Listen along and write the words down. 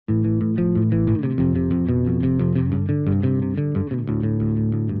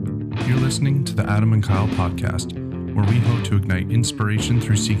listening to the Adam and Kyle podcast, where we hope to ignite inspiration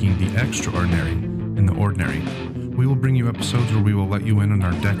through seeking the extraordinary in the ordinary. We will bring you episodes where we will let you in on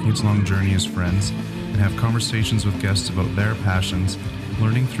our decades-long journey as friends and have conversations with guests about their passions,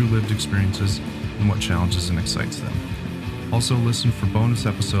 learning through lived experiences, and what challenges and excites them. Also listen for bonus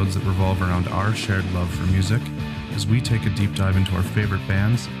episodes that revolve around our shared love for music as we take a deep dive into our favorite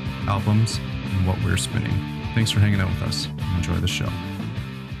bands, albums, and what we're spinning. Thanks for hanging out with us. Enjoy the show.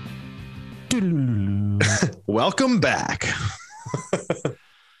 Welcome back.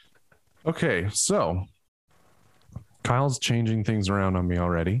 Okay, so Kyle's changing things around on me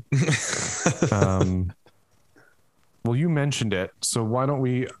already. Well, you mentioned it, so why don't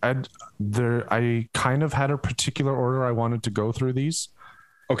we add there? I kind of had a particular order I wanted to go through these.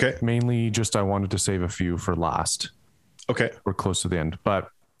 Okay. Mainly just I wanted to save a few for last. Okay. We're close to the end, but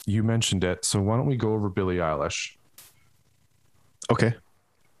you mentioned it, so why don't we go over Billie Eilish? Okay.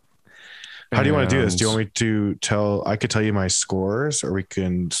 How do you want to do this? Do you want me to I could tell you my scores, or we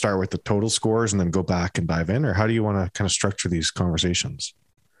can start with the total scores and then go back and dive in, or how do you want to kind of structure these conversations?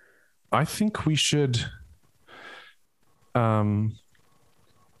 I think we should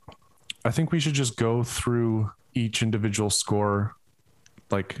just go through each individual score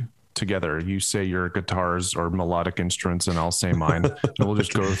like together. You say your guitars or melodic instruments and I'll say mine. And we'll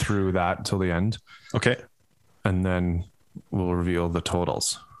just go through that until the end. Okay. And then we'll reveal the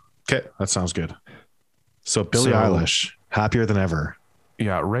totals. Okay, that sounds good. So Billie Eilish, Happier Than Ever.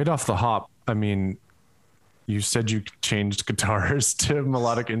 Yeah, right off the hop. I mean, you said you changed guitars to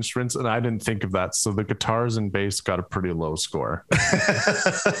melodic instruments, and I didn't think of that. So the guitars and bass got a pretty low score.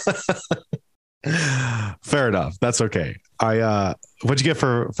 Fair enough. That's okay. What'd you get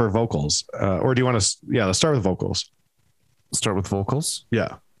for vocals? Or do you want to? Yeah, let's start with vocals. Start with vocals.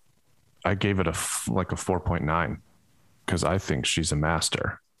 Yeah, I gave it a 4.9 because I think she's a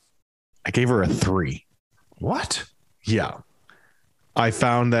master. I gave her a 3. What? Yeah. I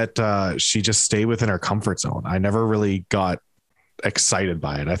found that she just stayed within her comfort zone. I never really got excited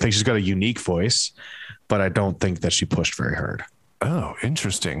by it. I think she's got a unique voice, but I don't think that she pushed very hard. Oh,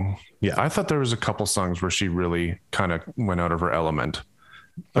 interesting. Yeah. I thought there was a couple songs where she really kind of went out of her element.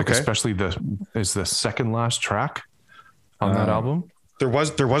 Like especially the second last track on that album. There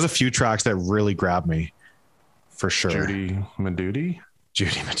was a few tracks that really grabbed me for sure. Judy Madudi.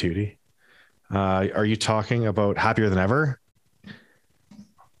 Are you talking about Happier Than Ever?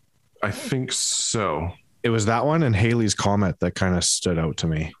 I think so. It was that one and Haley's Comet that kind of stood out to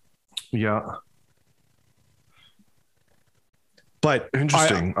me. Yeah. But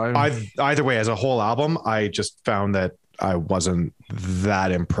interesting. Either way, as a whole album, I just found that I wasn't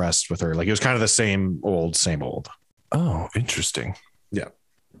that impressed with her. Like it was kind of the same old. Oh, interesting. Yeah.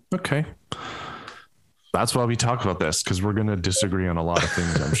 Okay. That's why we talk about this, because we're going to disagree on a lot of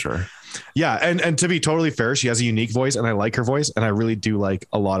things, I'm sure. Yeah. And to be totally fair, she has a unique voice and I like her voice and I really do like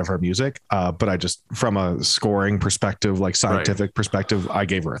a lot of her music. But I just, from a scoring perspective, like scientific perspective, I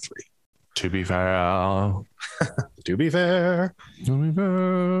gave her a 3. To be fair. To be fair.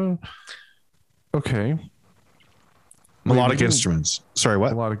 Okay. Melodic instruments. Sorry,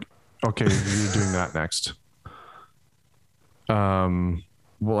 what? Okay. You're doing that next.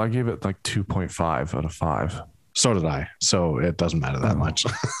 Well, I gave it like 2.5 out of 5. So did I. So it doesn't matter that much.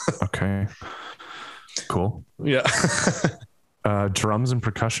 Okay. Cool. Yeah. Drums and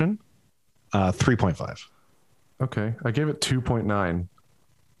percussion. 3.5. Okay. I gave it 2.9.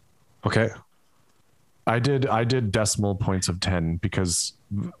 Okay. I did decimal points of 10 because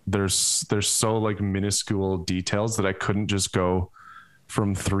there's so like minuscule details that I couldn't just go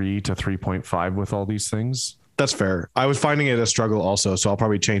from 3 to 3.5 with all these things. That's fair. I was finding it a struggle also, so I'll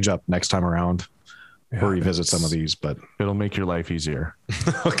probably change up next time around or revisit some of these, but it'll make your life easier.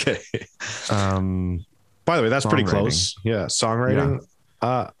 Okay. By the way, that's pretty close. Yeah. Songwriting.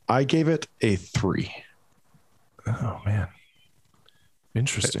 Yeah. I gave it a 3. Oh man.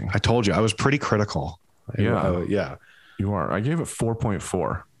 Interesting. I told you I was pretty critical. Yeah. Yeah. You are. I gave it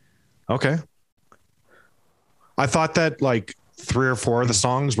 4.4. Okay. I thought that like 3 or 4 of the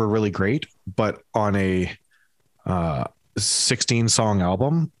songs were really great, but on a 16 song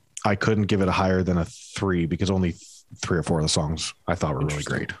album, I couldn't give it a higher than a 3 because only 3 or 4 of the songs I thought were really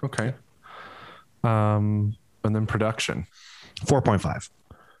great. Okay. And then production. 4.5.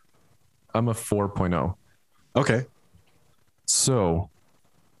 I'm a 4.0. Okay. So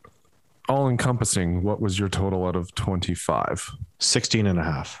all encompassing, what was your total out of 25? 16 and a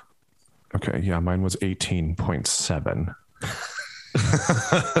half. Okay. Yeah. Mine was 18.7.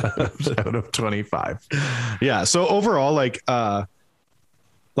 out of 25. Yeah. So overall, like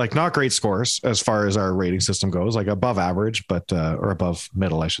not great scores as far as our rating system goes, like above average, but, or above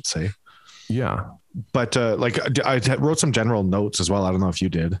middle, I should say. Yeah. But like I wrote some general notes as well. I don't know if you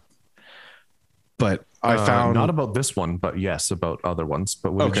did, but I found not about this one, but yes, about other ones.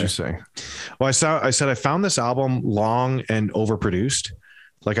 But what did you say? Well, I said I found this album long and overproduced.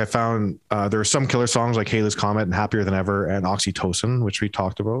 Like I found there were some killer songs like Haley's Comet and Happier Than Ever and Oxytocin, which we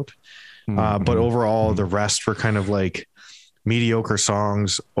talked about. But overall, the rest were kind of like mediocre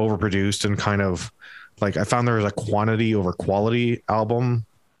songs, overproduced, and kind of like I found there was a quantity over quality album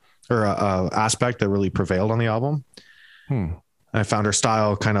or aspect that really prevailed on the album. I found her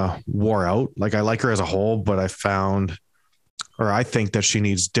style kind of wore out. Like I like her as a whole, but I think that she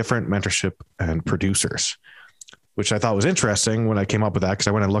needs different mentorship and producers, which I thought was interesting when I came up with that. Cause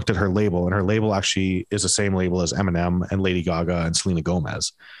I went and looked at her label, and her label actually is the same label as Eminem and Lady Gaga and Selena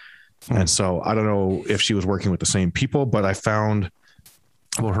Gomez. And so I don't know if she was working with the same people, but I found.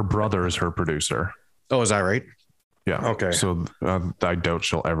 Well, her brother is her producer. Oh, is that right? Yeah. Okay. So I doubt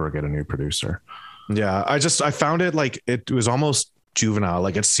she'll ever get a new producer. Yeah. I found it like it was almost juvenile.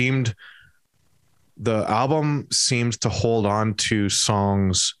 Like the album seemed to hold on to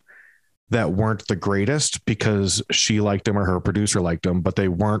songs that weren't the greatest because she liked them or her producer liked them, but they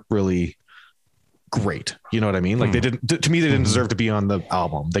weren't really great. You know what I mean? Like they didn't deserve to be on the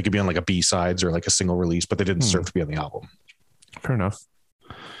album. They could be on like a B-sides or like a single release, but they didn't deserve to be on the album. Fair enough.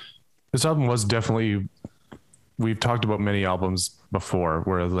 This album was definitely, we've talked about many albums before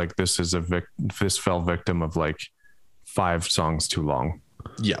where like this fell victim of like 5 songs too long.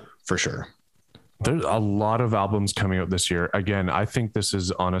 Yeah, for sure. There's a lot of albums coming out this year. Again, I think this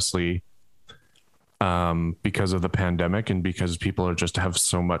is honestly because of the pandemic and because people are just have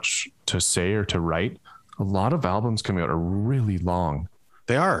so much to say or to write. A lot of albums coming out are really long.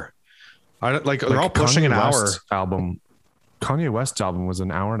 They are. They're all pushing an hour. Kanye West's album was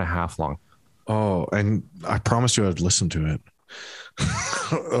an hour and a half long. Oh, and I promised you I'd listen to it.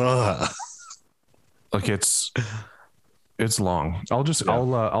 Like it's long.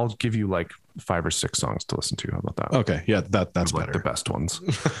 I'll give you like 5 or 6 songs to listen to. How about that? Okay. Yeah. That's like better. The best ones.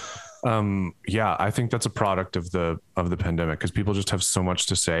 Yeah, I think that's a product of the pandemic because people just have so much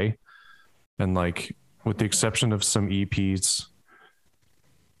to say. And like, with the exception of some EPs,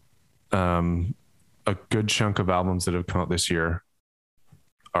 a good chunk of albums that have come out this year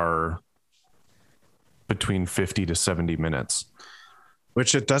are between 50 to 70 minutes.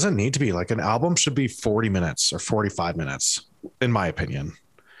 Which it doesn't need to be. Like an album should be 40 minutes or 45 minutes, in my opinion.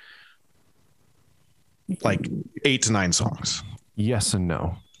 Like 8 to 9 songs. Yes and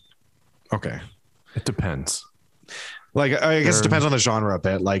no. Okay. It depends. Like, I guess it depends on the genre a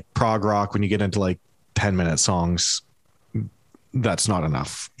bit. Like prog rock, when you get into like 10-minute songs, that's not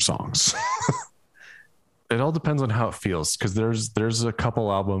enough songs. It all depends on how it feels. Cause there's a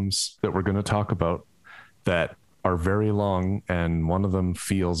couple albums that we're going to talk about that are very long, and one of them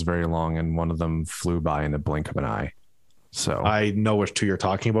feels very long and one of them flew by in the blink of an eye. So I know which 2 you're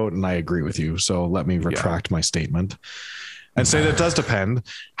talking about, and I agree with you. So let me retract my statement and say that does depend.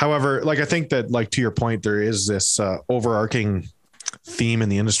 However, like I think that, like, to your point, there is this overarching theme in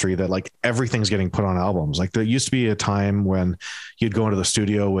the industry that like everything's getting put on albums. Like there used to be a time when you'd go into the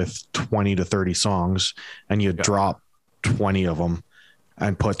studio with 20 to 30 songs and you'd drop 20 of them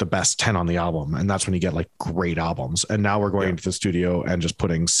and put the best 10 on the album. And that's when you get like great albums. And now we're going into the studio and just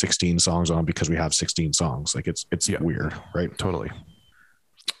putting 16 songs on because we have 16 songs. Like it's weird, right? Totally.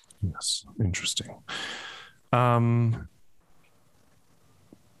 Yes. Interesting.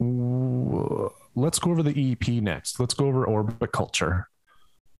 Let's go over the EP next. Let's go over Orbit Culture.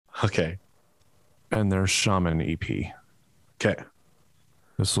 Okay. And their Shaman EP. Okay.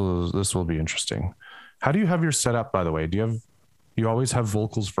 This will be interesting. How do you have your setup, by the way? Do you always have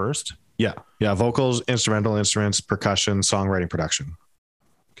vocals first? Yeah. Yeah. Vocals, instrumental instruments, percussion, songwriting, production.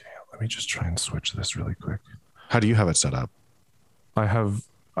 Okay. Let me just try and switch this really quick. How do you have it set up?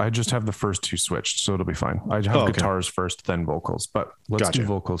 I just have the first 2 switched, so it'll be fine. I have guitars first, then vocals, but let's do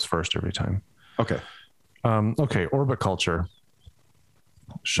vocals first every time. Okay. Okay. Orbit Culture.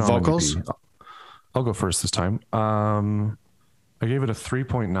 Shaman vocals. EP. I'll go first this time. I gave it a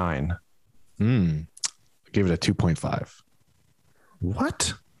 3.9. I gave it a 2.5.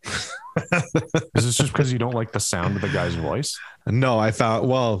 What? Is this just because you don't like the sound of the guy's voice? No, I found,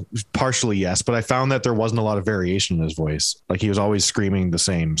 well, partially yes, but I found that there wasn't a lot of variation in his voice. Like he was always screaming the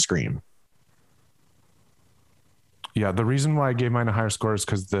same scream. Yeah, the reason why I gave mine a higher score is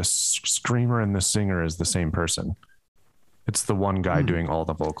because the screamer and the singer is the same person. It's the one guy doing all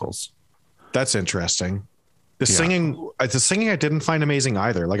the vocals. That's interesting. The singing I didn't find amazing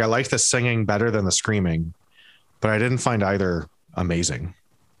either. Like I liked the singing better than the screaming, but I didn't find either amazing.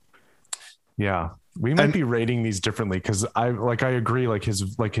 Yeah. We might be rating these differently because I agree, like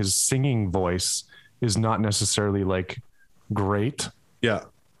his singing voice is not necessarily like great. Yeah.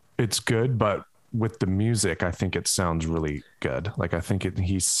 It's good, but with the music, I think it sounds really good. Like I think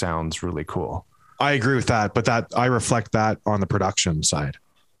he sounds really cool. I agree with that, but I reflect that on the production side.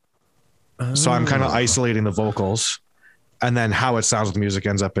 Oh. So I'm kind of isolating the vocals, and then how it sounds with the music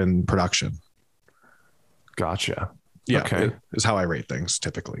ends up in production. Gotcha. Yeah. Okay. Is how I rate things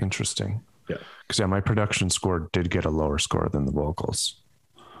typically. Interesting. Yeah. Because my production score did get a lower score than the vocals.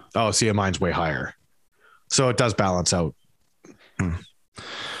 Oh, see, mine's way higher. So it does balance out.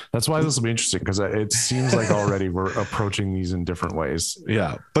 That's why this will be interesting, because it seems like already we're approaching these in different ways.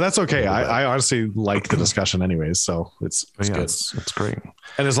 Yeah, but that's okay. I honestly like the discussion anyways, so it's good. It's great.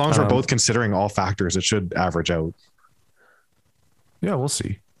 And as long as we're both considering all factors, it should average out. Yeah, we'll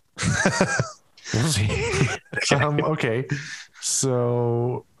see. We'll see. Okay.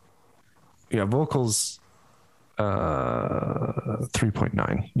 So yeah, vocals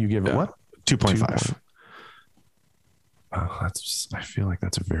 3.9. You gave it what? 2.5. Oh, I feel like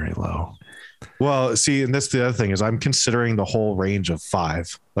that's very low. Well, see, and that's the other thing is I'm considering the whole range of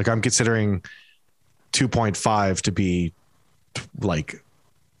 5. Like I'm considering 2.5 to be like,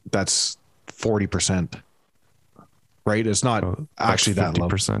 that's 40%, right? It's not actually that low.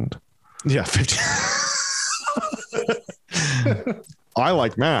 50%. Yeah. 50. I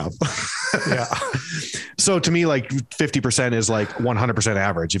like math. Yeah. So to me, like 50% is like 100%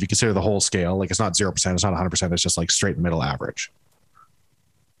 average. If you consider the whole scale, like it's not 0%, it's not 100%. It's just like straight middle average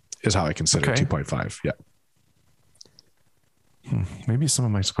is how I consider 2.5. Yeah. Maybe some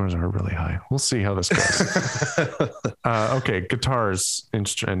of my scores are really high. We'll see how this goes. Okay. Guitars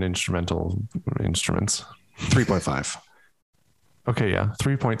and instrumental instruments. 3.5. Okay. Yeah.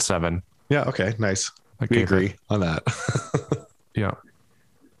 3.7. Yeah. Okay. Nice. We agree on that. Yeah.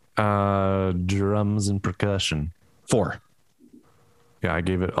 Drums and percussion. 4. Yeah, I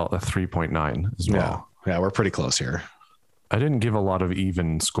gave it a 3.9 as well. Yeah, we're pretty close here. I didn't give a lot of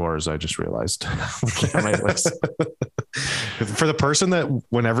even scores. I just realized. My list. For the person that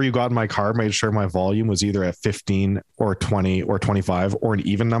whenever you got in my car made sure my volume was either at 15 or 20 or 25 or an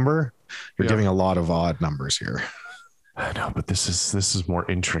even number, you're giving a lot of odd numbers here. I know, but this is more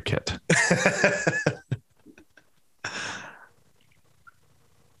intricate.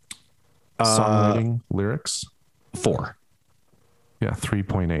 Songwriting, lyrics, 4. Yeah,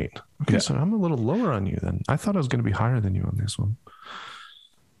 3.8. Okay, so I'm a little lower on you then. I thought I was going to be higher than you on this one.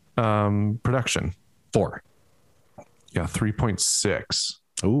 Production, 4. Yeah, 3.6.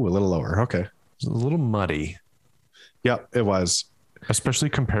 Ooh, a little lower. Okay, it's a little muddy. Yep, it was, especially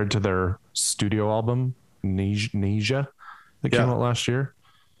compared to their studio album, Neja, that came out last year.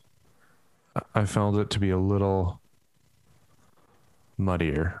 I found it to be a little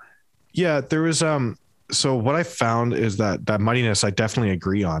muddier. Yeah, there was so what I found is that muddiness I definitely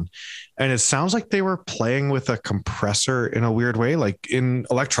agree on. And it sounds like they were playing with a compressor in a weird way. Like in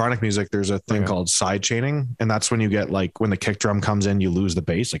electronic music, there's a thing called side chaining. And that's when you get like when the kick drum comes in, you lose the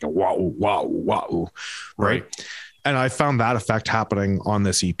bass, like a wow, wow, wow. Right. And I found that effect happening on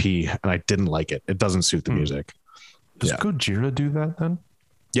this EP and I didn't like it. It doesn't suit the music. Does Gojira do that then?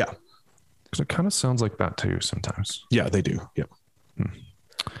 Yeah. Because it kind of sounds like that too sometimes. Yeah, they do. Yep.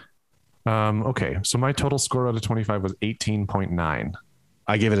 Okay, so my total score out of 25 was 18.9.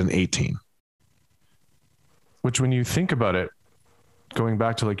 I gave it an 18. Which, when you think about it, going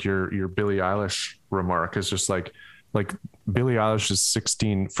back to like your Billie Eilish remark, is just like Billie Eilish's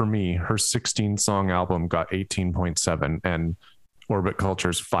 16 for me. Her 16 song album got 18.7, and Orbit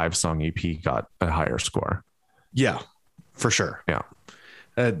Culture's 5-song EP got a higher score. Yeah, for sure. Yeah,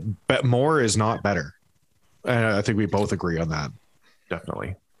 but more is not better. And I think we both agree on that.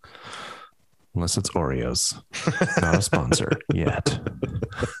 Definitely. Unless it's Oreos. Not a sponsor yet.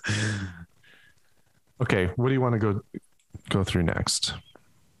 Okay, what do you want to go through next?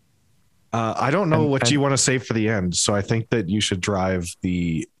 I don't know what you want to say for the end, so I think that you should drive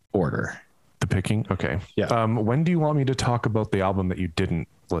the order. The picking? Okay. Yeah. When do you want me to talk about the album that you didn't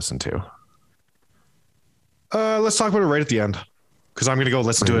listen to? Let's talk about it right at the end, because I'm going to go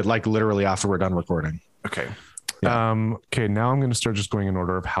listen to it like literally after we're done recording. Okay. Yeah. Okay, now I'm going to start just going in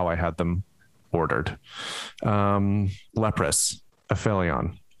order of how I had them ordered. Leprous,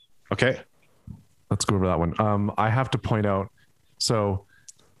 Aphelion. Okay. Let's go over that one. I have to point out, so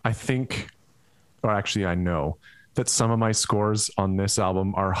I think, or actually I know that some of my scores on this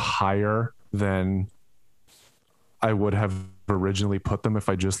album are higher than I would have originally put them if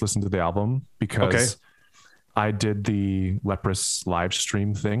I just listened to the album, because I did the Leprous live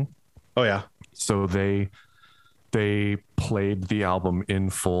stream thing. Oh yeah. So they played the album in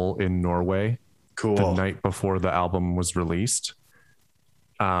full in Norway Cool. the night before the album was released.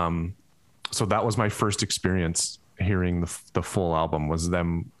 So that was my first experience hearing the full album, was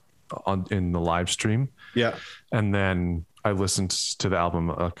them in the live stream. Yeah. And then I listened to the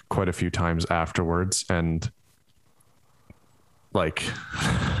album quite a few times afterwards, and like,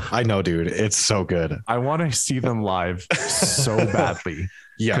 I know, dude, it's so good. I want to see them live so badly.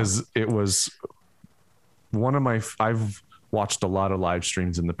 Yeah. Because it was one of I've watched a lot of live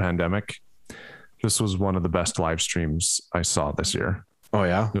streams in the pandemic. This was one of the best live streams I saw this year. Oh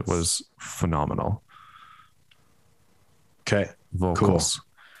yeah. It was phenomenal. Okay. Vocals. Cool.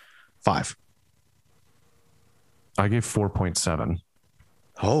 5. I gave 4.7.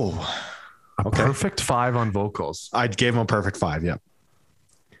 Oh, a perfect 5 on vocals. I gave him a perfect 5. Yeah.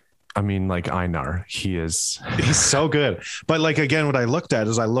 I mean, like Einar, he's so good. But like, again, what I looked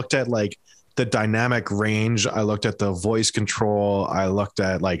at like the dynamic range. I looked at the voice control. I looked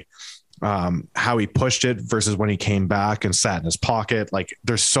at like how he pushed it versus when he came back and sat in his pocket. Like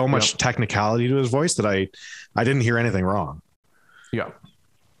there's so much technicality to his voice that I didn't hear anything wrong. Yeah.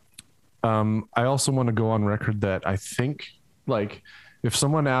 I also want to go on record that I think, like, if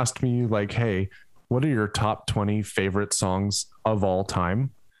someone asked me like, hey, what are your top 20 favorite songs of all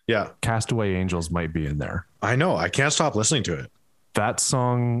time? Yeah. Castaway Angels might be in there. I know. I can't stop listening to it. That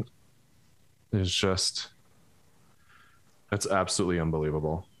song is it's absolutely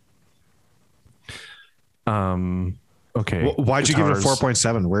unbelievable. Okay. Well, why'd you give it a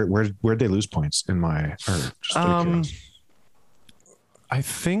 4.7? Where'd they lose points in my, I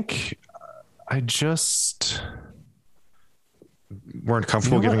think I just weren't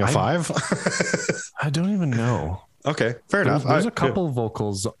comfortable giving a 5. I don't even know. Okay. Fair enough. There's a couple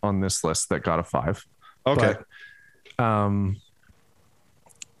vocals on this list that got a 5. Okay. But,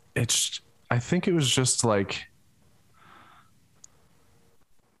 I think it was just like,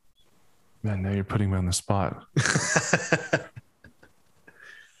 man, now you're putting me on the spot.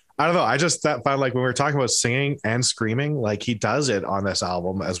 I don't know. I just found like when we were talking about singing and screaming, like he does it on this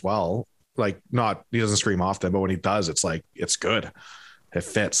album as well. Like he doesn't scream often, but when he does, it's like, it's good. It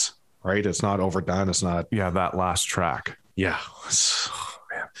fits, right? It's not overdone. It's not. Yeah. That last track. Yeah. Oh,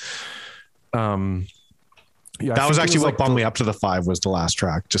 man. Yeah. That was actually what bumped me up to the 5 was the last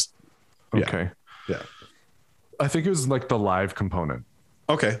track. Just. Yeah. Okay. Yeah. I think it was like the live component.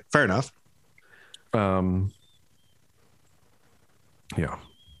 Okay. Fair enough. Yeah.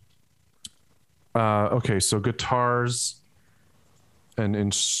 Okay, so guitars and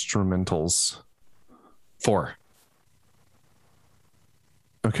instrumentals. 4.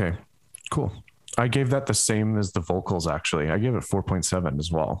 Okay, cool. I gave that the same as the vocals, actually. I gave it 4.7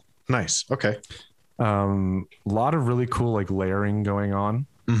 as well. Nice. Okay. A lot of really cool like layering going on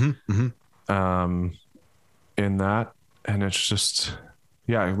in that. And it's just,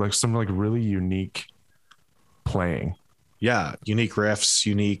 yeah, like some like really unique playing. Yeah. Unique riffs,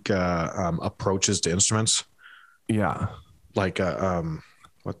 unique approaches to instruments. Yeah. Like,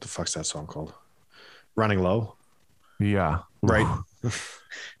 what the fuck's that song called? Running Low. Yeah. Right.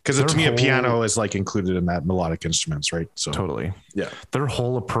 Because to me, a piano is like included in that melodic instruments, right? So totally. Yeah. Their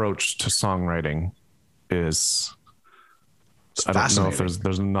whole approach to songwriting is, it's I don't know if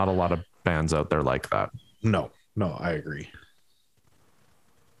there's not a lot of bands out there like that. No, I agree.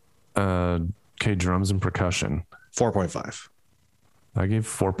 Okay. Drums and percussion. 4.5. I gave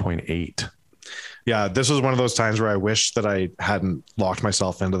 4.8. Yeah. This was one of those times where I wish that I hadn't locked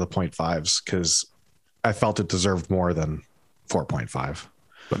myself into the 0.5s because I felt it deserved more than 4.5,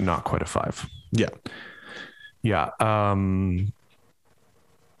 but not quite a 5. Yeah. Yeah. I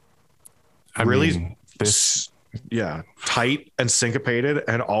really mean, this, tight and syncopated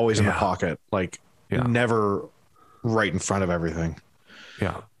and always in the pocket, like never right in front of everything.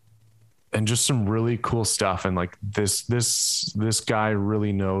 Yeah. And just some really cool stuff. And like this guy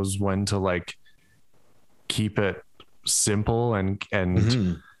really knows when to like keep it simple and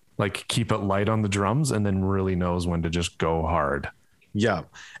like keep it light on the drums, and then really knows when to just go hard. Yeah.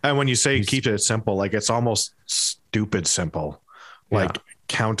 And when you say keep it simple, like it's almost stupid simple, like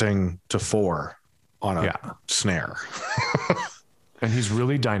counting to 4 on a snare. And he's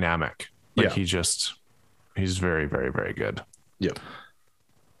really dynamic. Like he's very, very, very good. Yeah.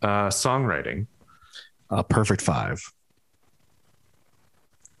 Songwriting. A perfect 5.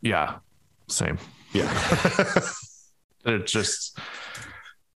 Yeah. Same. Yeah. It just,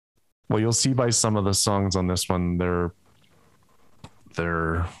 well, you'll see by some of the songs on this one, they're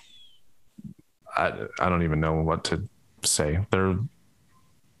I don't even know what to say. They're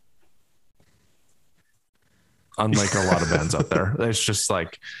unlike a lot of bands out there. It's just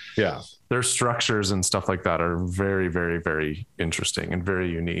like, their structures and stuff like that are very, very, very interesting and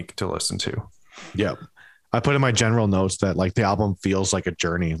very unique to listen to. Yep. I put in my general notes that like the album feels like a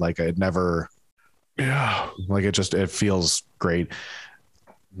journey. Like it never, like it feels great.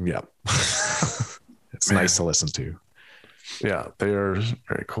 Yeah. It's nice to listen to. Yeah, they are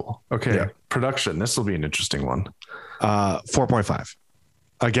very cool. Okay. Yeah. Production. This will be an interesting one. 4.5.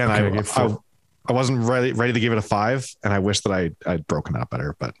 Again, Okay, I wasn't ready to give it a 5, and I wish that I'd broken that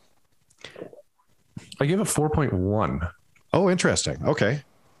better, but I give it 4.1. oh, interesting. Okay.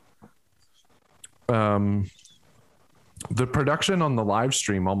 The production on the live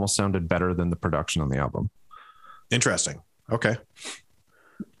stream almost sounded better than the production on the album. Interesting. Okay.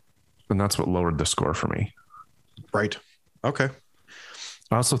 And that's what lowered the score for me. Right. Okay.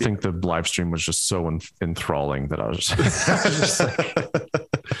 I also think the live stream was just so enthralling that I was just like,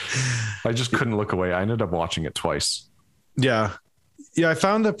 I just couldn't look away. I ended up watching it twice. Yeah. Yeah. I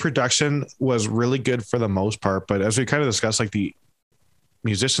found the production was really good for the most part, but as we kind of discussed, like the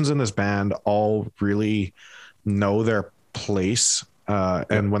musicians in this band all really know their place.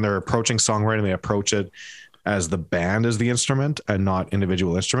 And when they're approaching songwriting, they approach it as the band is the instrument and not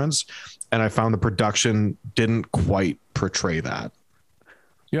individual instruments. And I found the production didn't quite portray that.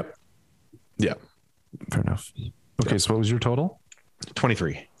 Yep. Yeah. Fair enough. Okay. So what was your total?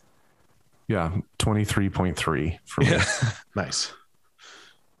 23. Yeah. 23.3 for me. Yeah. Nice.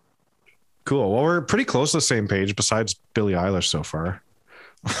 Cool. Well, we're pretty close to the same page besides Billie Eilish so far.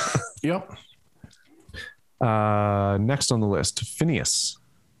 Yep. Next on the list, Phineas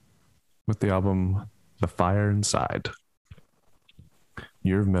with the album The Fire Inside.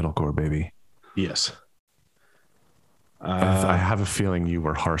 You're metalcore, baby. Yes. I have a feeling you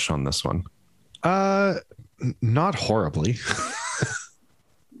were harsh on this one. Not horribly.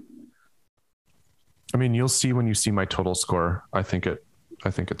 I mean, you'll see when you see my total score. I think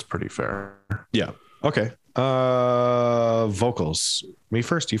it's pretty fair. Yeah. Okay. Vocals. Me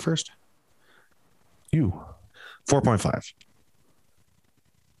first, you first? You. 4.5.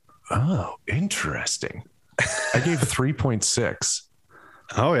 Oh, interesting. I gave 3.6.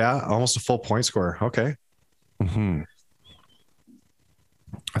 Oh yeah. Almost a full point score. Okay. Mm-hmm.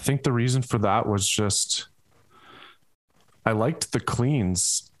 I think the reason for that was just I liked the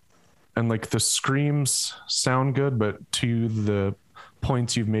cleans and like the screams sound good, but to the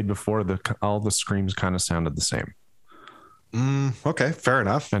points you've made before, all the screams kind of sounded the same. Okay, fair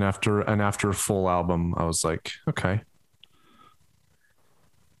enough. And after a full album, I was like, okay.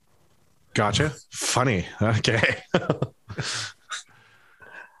 Gotcha. Funny. Okay.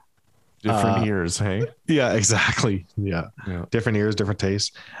 Different ears, hey? Yeah, exactly. Yeah. Different ears, different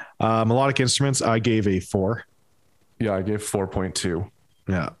tastes. Melodic instruments, I gave a 4. Yeah, I gave 4.2.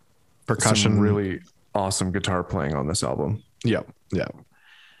 Yeah. Percussion. Some really awesome guitar playing on this album. Yeah. Yeah.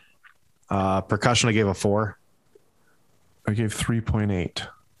 Percussion, I gave a 4. I gave 3.8.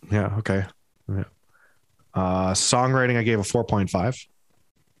 Yeah. Okay. Yeah. Songwriting, I gave a 4.5.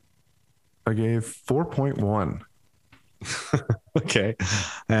 I gave 4.1. Okay.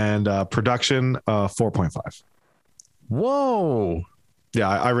 And production, 4.5. Whoa. Yeah,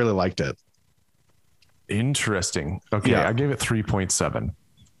 I really liked it. Interesting. Okay, yeah. I gave it 3.7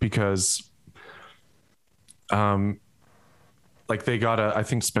 because like they got I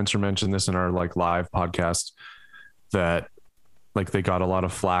think Spencer mentioned this in our like live podcast that like they got a lot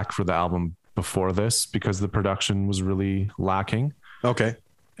of flack for the album before this because the production was really lacking. Okay.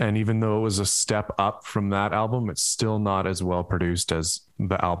 And even though it was a step up from that album, it's still not as well produced as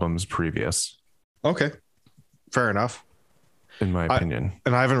the albums previous. Okay. Fair enough. In my opinion.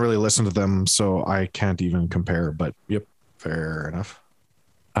 And I haven't really listened to them, so I can't even compare, but yep, fair enough.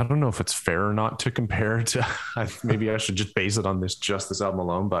 I don't know if it's fair or not to compare to, maybe I should just base it on this album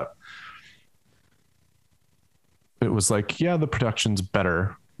alone, but it was like, yeah, the production's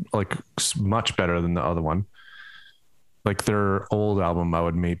better, like much better than the other one. Like their old album, I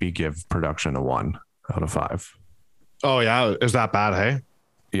would maybe give production a 1 out of 5. Oh yeah. Is that bad? Hey?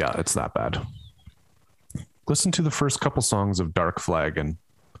 Yeah, it's that bad. Listen to the first couple songs of Dark Flag and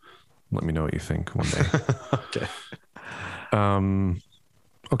let me know what you think one day. Okay.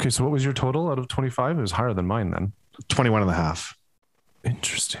 Okay. So what was your total out of 25? It was higher than mine then. 21 and a half.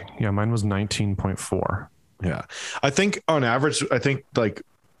 Interesting. Yeah. Mine was 19.4. Yeah. I think on average, like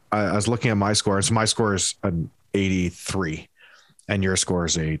I was looking at my score. So my score is an 83 and your score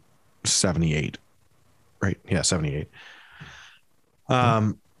is a 78, right? Yeah. 78.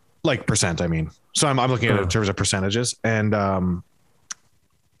 Like percent, I mean. So I'm looking at it in terms of percentages, and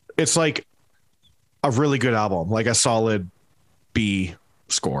it's like a really good album, like a solid B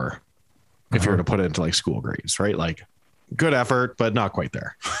score, if you were to put it into like school grades, right? Like good effort, but not quite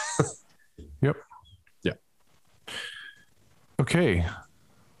there. Yep. Yeah. Okay.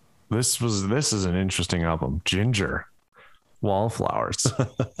 This is an interesting album. Ginger, Wallflowers.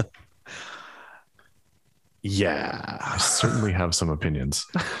 Yeah. I certainly have some opinions.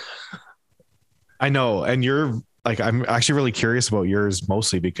 I know. And I'm actually really curious about yours,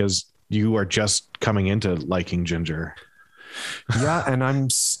 mostly because you are just coming into liking Ginger. Yeah. And I'm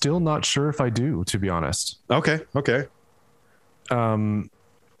still not sure if I do, to be honest. Okay. I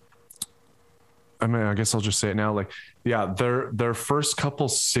mean, I guess I'll just say it now. Like, yeah, their first couple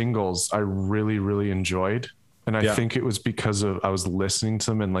singles I really, really enjoyed. And I think it was because I was listening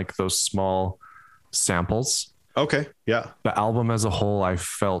to them in like those small samples. Okay. Yeah. The album as a whole, I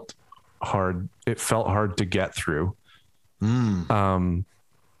felt hard. It felt hard to get through.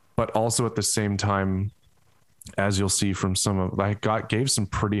 But also at the same time, as you'll see from gave some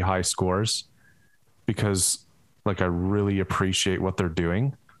pretty high scores because like I really appreciate what they're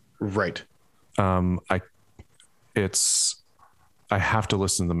doing. Right. I have to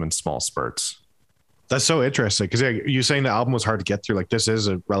listen to them in small spurts. That's so interesting because you saying the album was hard to get through. Like this is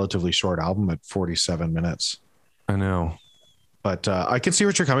a relatively short album at 47 minutes. I know, but I can see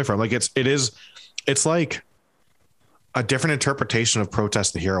what you're coming from. Like it's like a different interpretation of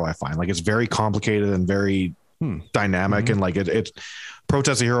Protest the Hero. I find like it's very complicated and very dynamic, and like it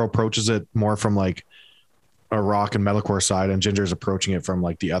Protest the Hero approaches it more from like a rock and metalcore side, and Ginger's approaching it from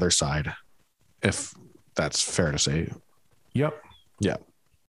like the other side, if that's fair to say. Yep. Yeah.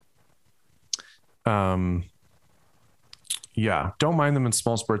 Yeah, don't mind them in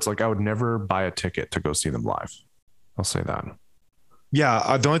small spurts. Like I would never buy a ticket to go see them live. I'll say that.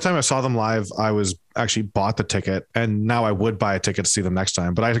 Yeah. The only time I saw them live, I was actually bought the ticket, and now I would buy a ticket to see them next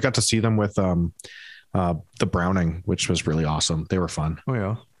time. But I got to see them with the Browning, which was really awesome. They were fun. Oh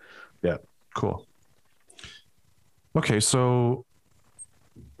yeah. Yeah. Cool. Okay. So,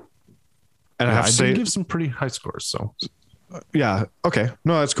 and I have to say, give some pretty high scores. So yeah. Okay.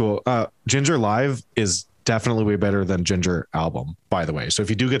 No, that's cool. Ginger live is definitely way better than Ginger album, by the way. So if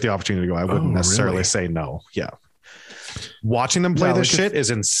you do get the opportunity to go, I wouldn't necessarily say no. Yeah. Watching them play this shit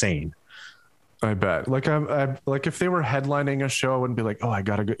is insane. I bet. Like I like if they were headlining a show, I wouldn't be like, oh, I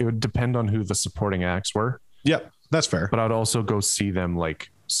gotta go. It would depend on who the supporting acts were. Yeah, that's fair. But I'd also go see them like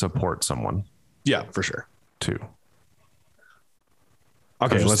support someone. Yeah, for sure. Too.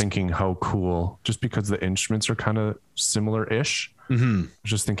 Okay. I was just thinking how cool, just because the instruments are kind of similar-ish. Mm-hmm.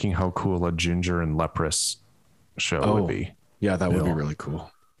 Just thinking how cool a Ginger and Leprous show would be. Yeah, that would be really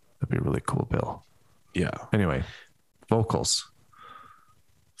cool. That'd be really cool, Bill. Yeah. Anyway, vocals.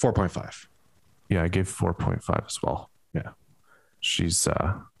 4.5. Yeah, I gave 4.5 as well. Yeah. She's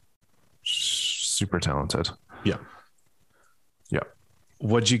super talented. Yeah. Yeah.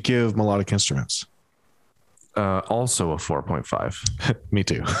 What'd you give Melodic Instruments? Also a 4.5. Me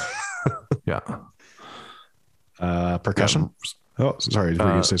too. Yeah. Percussion? Yeah. Oh, sorry. Were you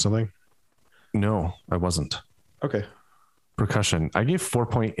going to say something? No, I wasn't. Okay. Percussion. I gave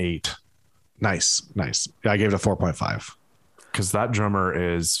 4.8. Nice. Yeah, I gave it a 4.5. Because that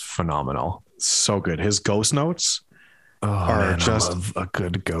drummer is phenomenal. So good. His ghost notes are just I love a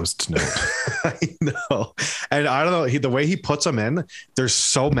good ghost note. I know. And I don't know, the way he puts them in, there's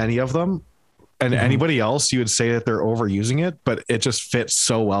so many of them. And anybody else, you would say that they're overusing it, but it just fits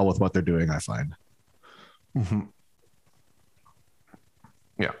so well with what they're doing, I find. Mm-hmm.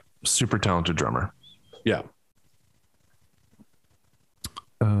 Yeah. Super talented drummer. Yeah.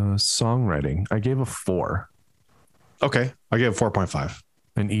 Songwriting. I gave a 4. Okay. I gave 4.5.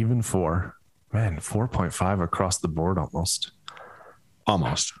 An even 4. Man, 4.5 across the board almost.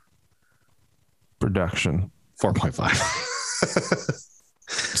 Production. 4.5.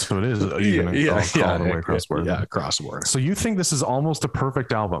 So it is even all the way across the board. Yeah, across the board. So you think this is almost a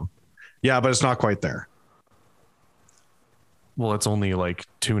perfect album? Yeah, but it's not quite there. Well, it's only like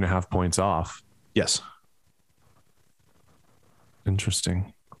 2.5 points off. Yes.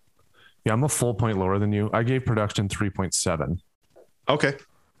 Interesting. Yeah, I'm a full point lower than you. I gave production 3.7. Okay.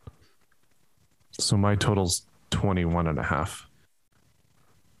 So my total's 21.5.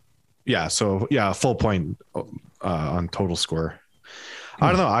 Yeah. So yeah, full point on total score.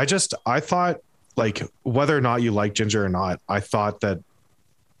 I don't know. I thought like whether or not you like Ginger or not, I thought that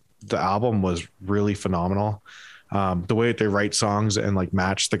the album was really phenomenal. The way that they write songs and like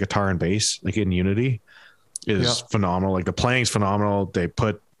match the guitar and bass like in unity is phenomenal. Like the playing's phenomenal. They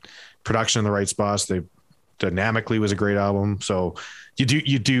put production in the right spots. They dynamically was a great album. So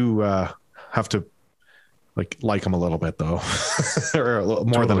you do have to like them a little bit though, or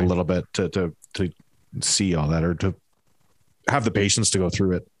more than a little bit to see all that or to have the patience to go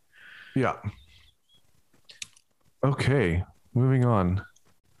through it. Yeah. Okay. Moving on.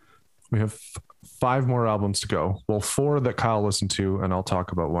 We have 5 more albums to go. Well, 4 that Kyle listened to, and I'll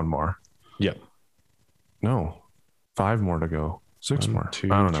talk about one more. Yep. No, 5 more to go. 6 more.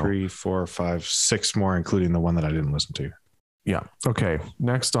 2, I don't know. 3, 4, 5, 6 more, including the one that I didn't listen to. Yeah. Okay.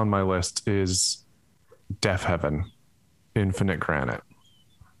 Next on my list is Deaf Heaven, Infinite Granite.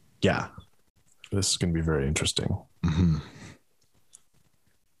 Yeah. This is going to be very interesting. Mm-hmm.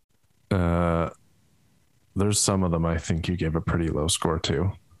 There's some of them I think you gave a pretty low score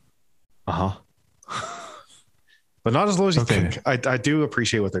to. Uh-huh. But not as low as you think. I do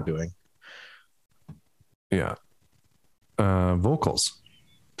appreciate what they're doing. Yeah. Vocals.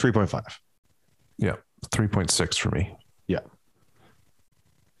 3.5. Yeah. 3.6 for me. Yeah.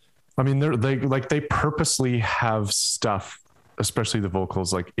 I mean, they purposely have stuff, especially the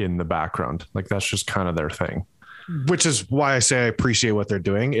vocals, like in the background. Like that's just kind of their thing. Which is why I say I appreciate what they're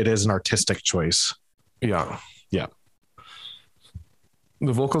doing. It is an artistic choice. Yeah. Yeah.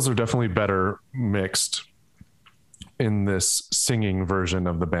 The vocals are definitely better mixed in this singing version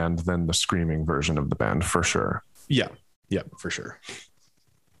of the band than the screaming version of the band, for sure. Yeah. Yeah, for sure.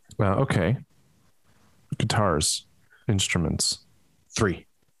 Okay. Guitars, instruments. 3.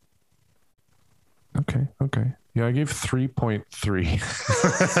 Okay. Yeah, I gave 3.3.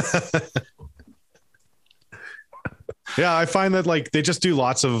 Yeah, I find that like they just do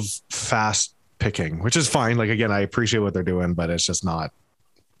lots of fast picking, which is fine. Like, again, I appreciate what they're doing, but it's just not,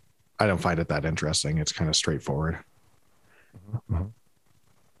 I don't find it that interesting. It's kind of straightforward.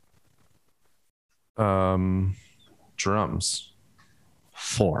 Drums.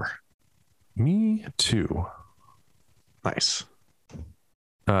 4. Me too. Nice.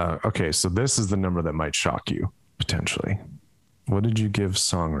 Okay, so this is the number that might shock you, potentially. What did you give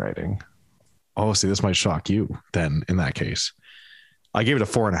songwriting? Oh, see, this might shock you then in that case. I gave it a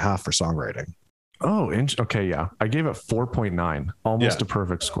 4.5 for songwriting. Oh, okay, yeah. I gave it 4.9, almost a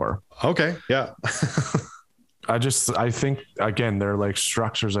perfect score. Okay, yeah. I think, again, they're like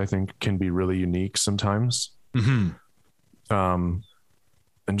structures I think can be really unique sometimes. Mm-hmm.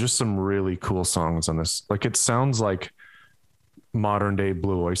 And just some really cool songs on this. Like it sounds like modern day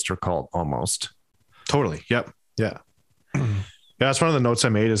Blue Oyster Cult almost. Totally. Yep. Yeah. Yeah. That's one of the notes I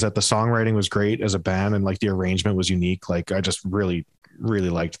made, is that the songwriting was great as a band and like the arrangement was unique. Like I just really, really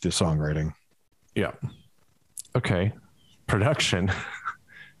liked the songwriting. Yeah. Okay. Production.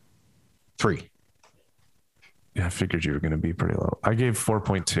 3. Yeah. I figured you were going to be pretty low. I gave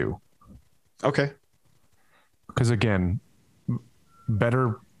 4.2. Okay. Because again,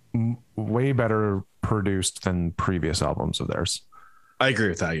 way better produced than previous albums of theirs. I agree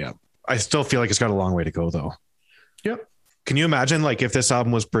with that. Yeah. I still feel like it's got a long way to go though. Yep. Can you imagine like if this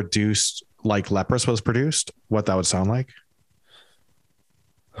album was produced like Leprous was produced, what that would sound like?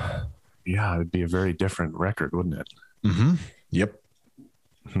 Yeah, it'd be a very different record, wouldn't it? Mm-hmm. Yep.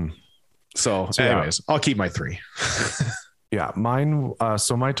 So anyways, yeah. I'll keep my 3. Yeah, mine.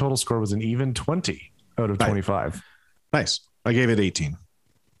 So my total score was an even 20 out of 25. Nice. I gave it 18.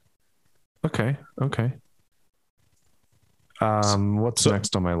 Okay. What's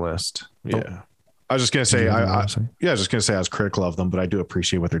next on my list? Yeah. I was just going to say, I was just going to say I was critical of them, but I do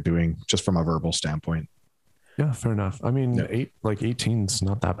appreciate what they're doing just from a verbal standpoint. Yeah, fair enough. I mean, 18 is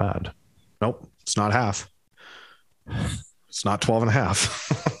not that bad. Nope. It's not half. It's not 12 and a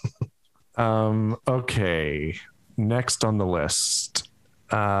half. Okay. Next on the list.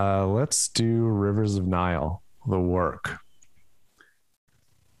 Let's do Rivers of Nile, The Work.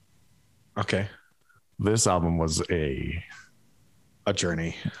 Okay. This album was a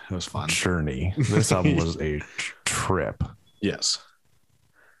journey. It was fun. Journey. This album was a trip. Yes.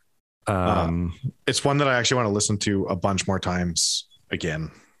 It's one that I actually want to listen to a bunch more times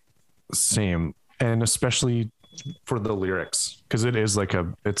again. Same. And especially for the lyrics, because it's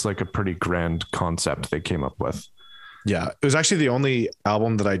like a pretty grand concept they came up with. Yeah. It was actually the only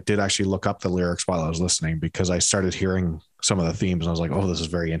album that I did actually look up the lyrics while I was listening, because I started hearing some of the themes and I was like, oh, this is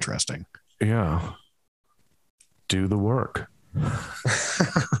very interesting. Yeah. Do the work.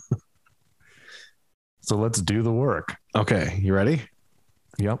 So let's do the work. Okay. You ready?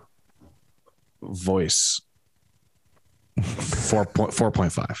 Yep. Voice.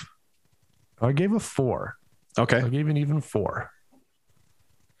 4.5. I gave a 4. Okay. I gave an even 4.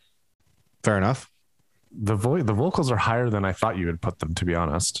 Fair enough. The vocals are higher than I thought you would put them, to be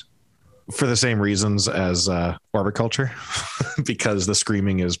honest. For the same reasons as Orbit Culture, because the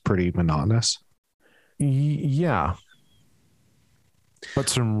screaming is pretty monotonous. Yeah. But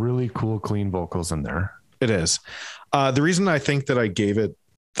some really cool, clean vocals in there. It is. The reason I think that I gave it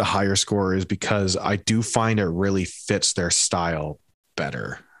the higher score is because I do find it really fits their style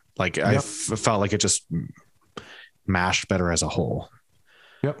better. Like I felt like it just mashed better as a whole.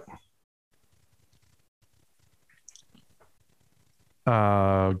 Yep.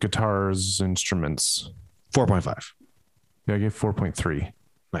 Guitars, instruments. 4.5. Yeah, I gave 4.3.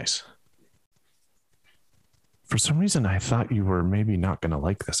 Nice. For some reason, I thought you were maybe not going to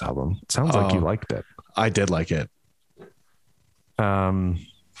like this album. It sounds like you liked it. I did like it. Okay,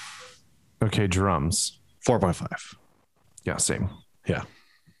 drums. 4.5. Yeah, same. Yeah.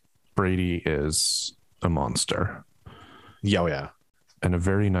 Brady is a monster. Yeah, yeah. And a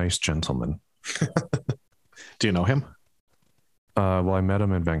very nice gentleman. Do you know him? Well, I met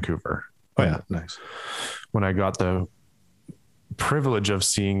him in Vancouver. Oh, yeah. Nice. When I got the privilege of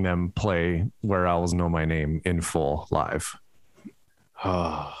seeing them play Where Owls Know My Name in full live.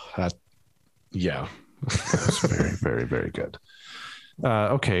 Oh, yeah. It's very, very, very good.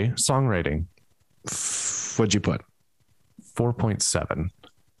 Okay, songwriting. What'd you put? 4.7.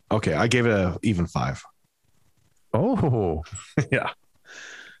 Okay, I gave it a even 5. Oh, yeah.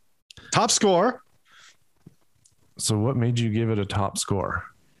 Top score. So what made you give it a top score?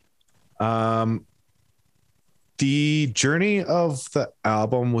 The journey of the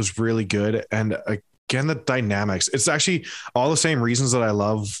album was really good. And again, the dynamics, it's actually all the same reasons that I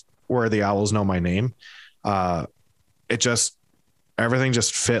love Where the Owls Know My Name. Everything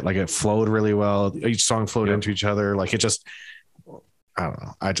just fit. Like it flowed really well. Each song flowed into each other. Like it just, I don't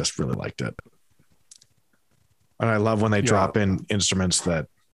know. I just really liked it. And I love when they drop in instruments that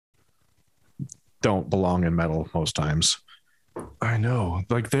don't belong in metal most times. I know.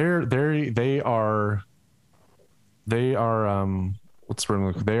 Like they are they are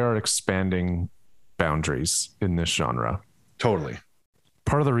expanding boundaries in this genre. Totally.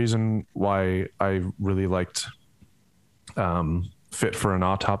 Part of the reason why I really liked Fit for an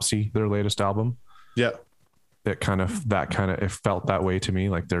Autopsy, their latest album. Yeah. It felt that way to me.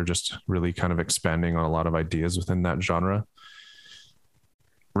 Like they're just really kind of expanding on a lot of ideas within that genre.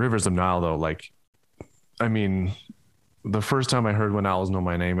 Rivers of Nile though, like, I mean, the first time I heard When Owls Know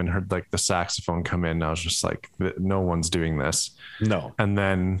My Name and heard like the saxophone come in, I was just like, no one's doing this. No. And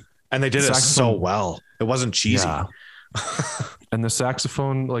they did it so well. It wasn't cheesy. Yeah. And the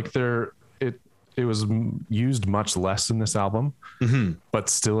saxophone, like it was used much less in this album, but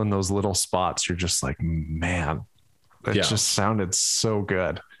still in those little spots, you're just like, man, it just sounded so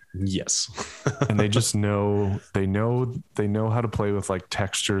good. Yes. And they just know how to play with like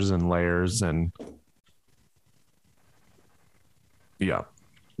textures and layers and Yep.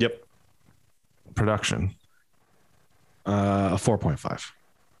 Production. 4.5.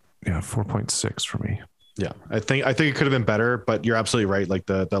 Yeah, 4.6 for me. Yeah. I think it could have been better, but you're absolutely right. Like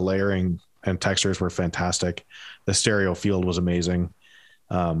the layering and textures were fantastic. The stereo field was amazing.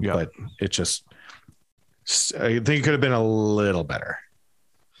 But it just, I think it could have been a little better.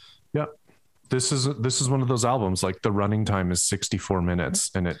 Yeah. This is one of those albums, like the running time is 64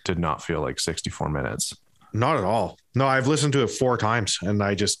 minutes and it did not feel like 64 minutes. Not at all. No, I've listened to it 4 times and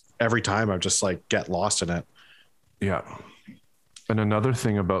every time I just like get lost in it. Yeah. And another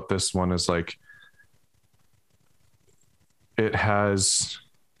thing about this one is like, it has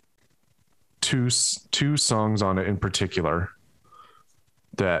two songs on it in particular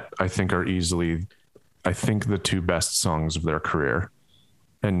that I think are the 2 best songs of their career.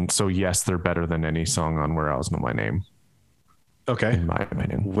 And so, yes, they're better than any song on Where Owls Know My Name. Okay. In my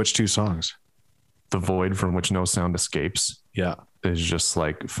opinion. Which 2 songs? The Void from Which No Sound Escapes. Yeah. Is just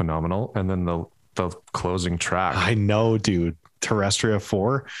like phenomenal. And then the closing track. I know, dude. Terrestria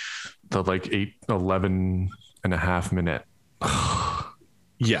 4. The like 11 and a half minute.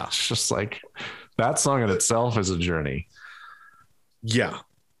 Yeah. It's just like that song in itself is a journey. Yeah,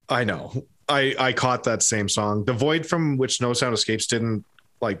 I know. I caught that same song. The Void from Which No Sound Escapes didn't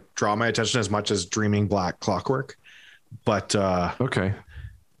like draw my attention as much as Dreaming Black Clockwork, but okay.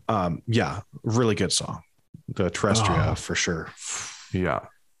 Yeah, really good song. The Terrestria for sure. Yeah.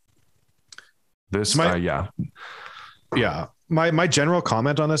 This yeah. My general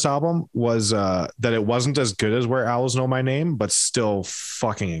comment on this album was that it wasn't as good as Where Owls Know My Name, but still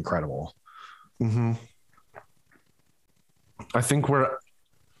fucking incredible. Mm-hmm. I think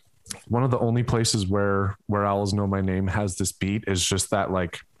one of the only places where Owls Know My Name has this beat is just that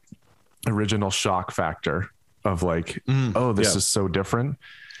like original shock factor of like, this is so different.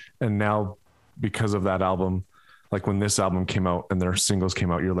 And now because of that album, like when this album came out and their singles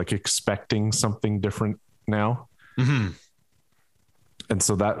came out, you're like expecting something different now. Mm-hmm. And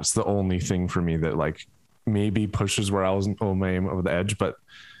so that's the only thing for me that like maybe pushes Where Owls Know My Name over the edge, but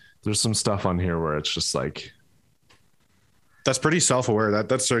there's some stuff on here where it's just like, that's pretty self-aware.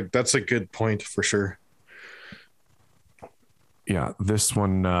 That's a good point for sure. Yeah, this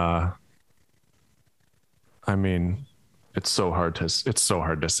one. I mean, it's so hard to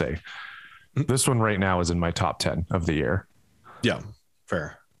say. This one right now is in my top 10 of the year. Yeah,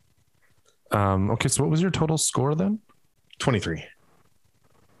 fair. Okay, so what was your total score then? 23.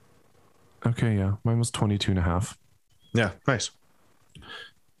 Okay, yeah. Mine was 22 and a half. Yeah, nice.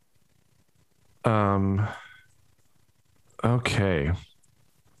 Okay.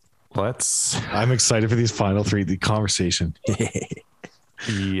 I'm excited for these final three, the conversation.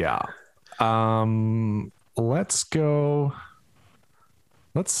 Yeah. Let's go.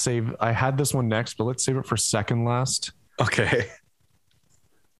 Let's save. I had this one next, but let's save it for second last. Okay.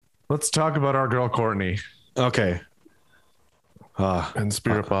 Let's talk about our girl, Courtney. Okay. And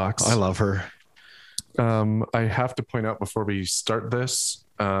Spirit Box. I love her. I have to point out before we start this,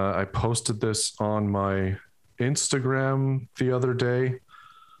 I posted this on my Instagram the other day,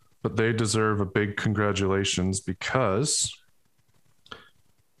 but they deserve a big congratulations because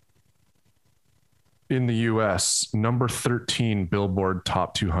in the US, number 13 Billboard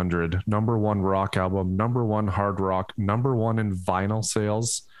Top 200, number 1 rock album, number 1 hard rock, number 1 in vinyl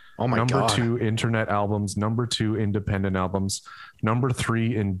sales. Oh my God. Number 2 internet albums, number 2 independent albums, number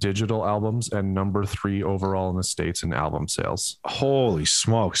 3 in digital albums, and number 3 overall in the States in album sales. Holy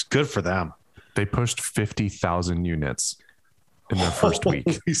smokes. Good for them. They pushed 50,000 units in their first week.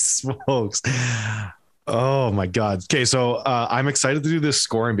 Holy smokes. Oh my God. Okay. So I'm excited to do this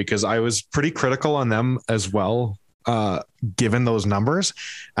scoring because I was pretty critical on them as well, given those numbers.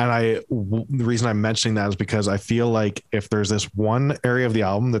 And the reason I'm mentioning that is because I feel like if there's this one area of the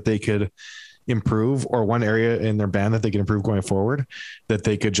album that they could improve, or one area in their band that they can improve going forward, that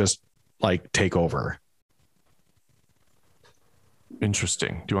they could just like take over.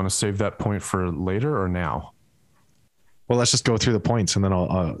 Interesting. Do you want to save that point for later or now? Well, let's just go through the points and then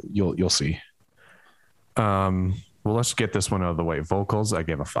you'll see. Well, let's get this one out of the way. Vocals, I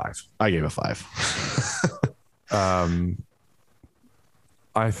gave a 5. I gave a 5.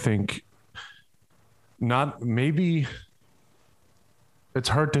 I think maybe it's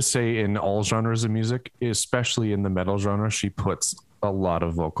hard to say in all genres of music, especially in the metal genre. She puts a lot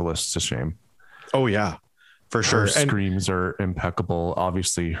of vocalists to shame. Oh yeah, for sure. Her screams are impeccable.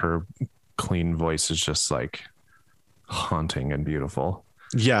 Obviously her clean voice is just like haunting and beautiful.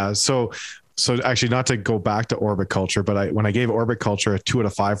 Yeah. So actually, not to go back to Orbit Culture, but when I gave Orbit Culture a 2 out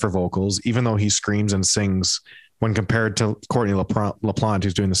of 5 for vocals, even though he screams and sings, when compared to Courtney LaPlante,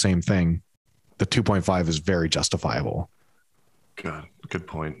 who's doing the same thing, the 2.5 is very justifiable. Good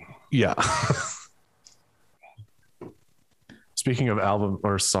point. Yeah. Speaking of album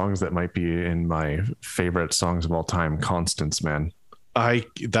or songs that might be in my favorite songs of all time, Constance, man.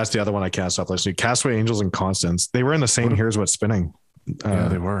 That's the other one I can't stop listening to. Castaway Angels and Constance. They were in the same Here's What's Spinning. Yeah,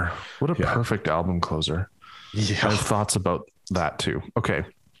 they were. What a perfect album closer. Yeah. I have thoughts about that too. Okay.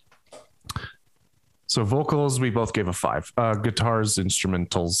 So vocals, we both gave a 5. Guitars,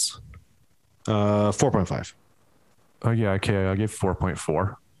 instrumentals. 4.5. Oh yeah, okay. I gave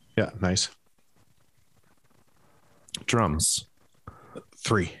 4.4. Yeah, nice. Drums.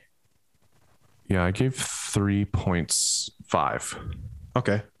 3. Yeah, I gave 3.5.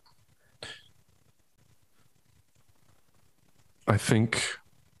 Okay. I think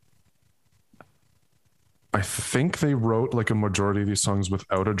they wrote like a majority of these songs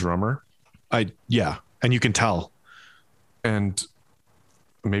without a drummer. Yeah. And you can tell. And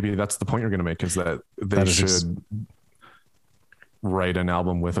maybe that's the point you're going to make, is that they should write an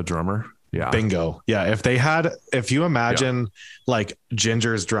album with a drummer. Yeah. Bingo. Yeah. If you imagine like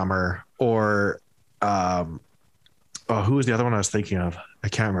Ginger's drummer, or who was the other one I was thinking of? I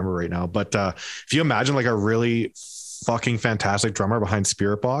can't remember right now, but if you imagine like a really fucking fantastic drummer behind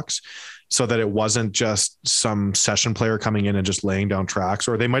Spirit Box, so that it wasn't just some session player coming in and just laying down tracks,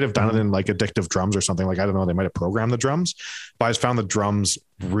 or they might have done it in like Addictive Drums or something. Like, I don't know, they might have programmed the drums, but I just found the drums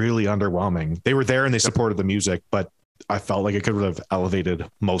really underwhelming. They were there and they supported the music, but I felt like it could have elevated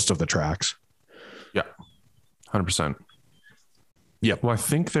most of the tracks. Yeah. 100%. Yeah. Well, I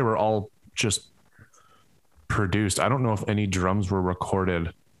think they were all just produced. I don't know if any drums were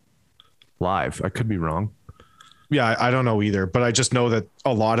recorded live. I could be wrong. Yeah, I don't know either, but I just know that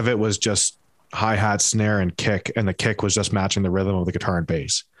a lot of it was just hi-hat, snare, and kick, and the kick was just matching the rhythm of the guitar and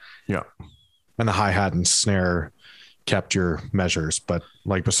bass. Yeah. And the hi-hat and snare kept your measures. But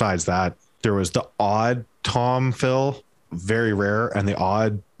like besides that, there was the odd tom fill, very rare, and the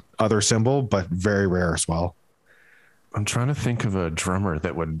odd other cymbal, but very rare as well. I'm trying to think of a drummer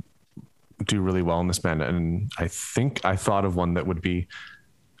that would do really well in this band. And I think I thought of one that would be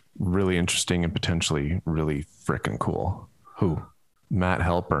really interesting and potentially really freaking cool. Who? Matt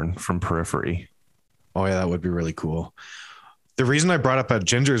Halpern from Periphery. Oh yeah, that would be really cool. The reason I brought up a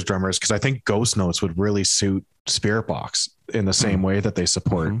Ginger's drummer is because I think Ghost Notes would really suit Spirit Box in the same way that they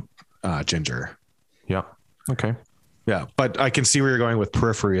support Ginger. Yeah. Okay. Yeah, but I can see where you're going with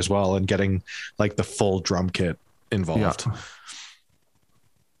Periphery as well and getting like the full drum kit involved. Yeah.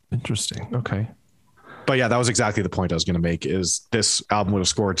 Interesting. Okay. But yeah, that was exactly the point I was going to make, is this album would have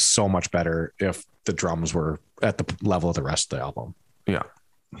scored so much better if the drums were at the level of the rest of the album. Yeah.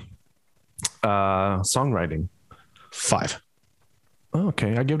 Songwriting. 5. Oh,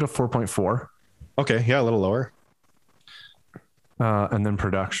 okay. I give it a 4.4. Okay. Yeah. A little lower. And then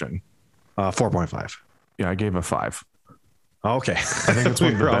production. 4.5. Yeah. I gave a 5. Okay. I think it's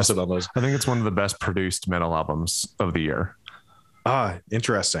one of the best. On those. I think it's one of the best produced metal albums of the year.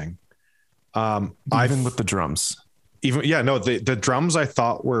 Interesting. Even with the drums. The drums I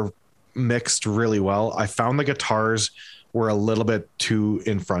thought were mixed really well. I found the guitars were a little bit too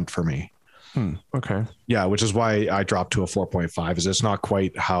in front for me. Okay. Yeah, which is why I dropped to a 4.5. Is it's not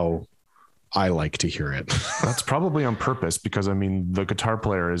quite how I like to hear it. That's probably on purpose, because I mean the guitar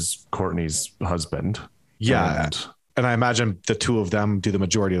player is Courtney's husband. Yeah. And I imagine the two of them do the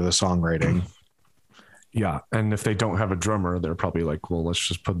majority of the songwriting. Yeah. And if they don't have a drummer, they're probably like, well, let's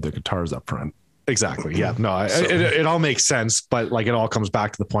just put the guitars up front. Exactly. Yeah. No, it all makes sense. But like, it all comes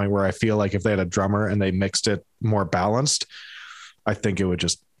back to the point where I feel like if they had a drummer and they mixed it more balanced, I think it would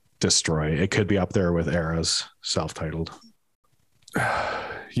just destroy. It could be up there with Era's self-titled.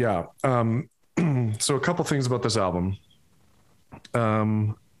 Yeah. So a couple things about this album.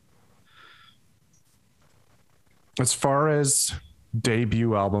 As far as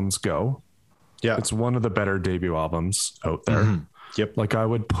debut albums go, yeah, it's one of the better debut albums out there. Mm-hmm. Yep. Like I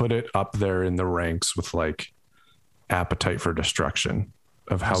would put it up there in the ranks with like Appetite for Destruction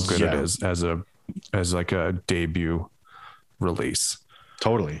of how good it is as like a debut release.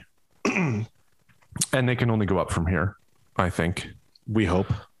 Totally. And they can only go up from here, I think. We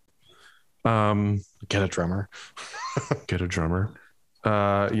hope. Get a drummer. Get a drummer.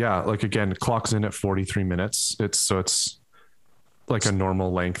 Yeah, like again, clocks in at 43 minutes. It's like a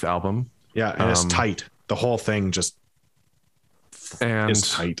normal length album. Yeah, and it's tight. The whole thing just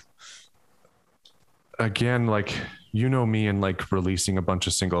is tight. Again, like, you know me and like releasing a bunch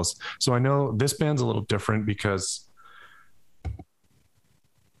of singles. So I know this band's a little different because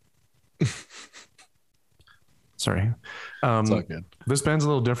sorry. It's all good. This band's a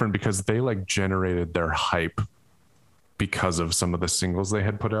little different because they like generated their hype because of some of the singles they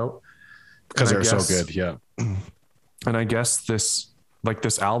had put out. Because they're so good. Yeah. And I guess this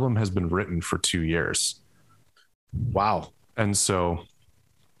album has been written for 2 years. Wow. And so,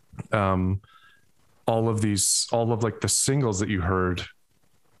 all of like the singles that you heard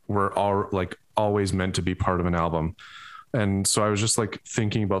were all like always meant to be part of an album. And so I was just like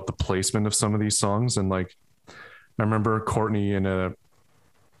thinking about the placement of some of these songs. And like, I remember Courtney in an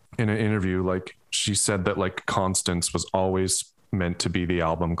interview, like she said that like Constance was always meant to be the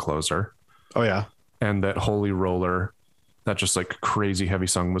album closer. Oh yeah. And that Holy Roller, that just like crazy heavy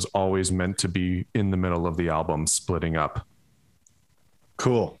song, was always meant to be in the middle of the album, splitting up.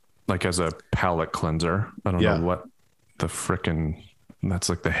 Cool. Like as a palate cleanser. I don't know what the frickin', that's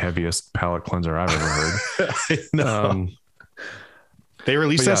like the heaviest palate cleanser I've ever heard. No. They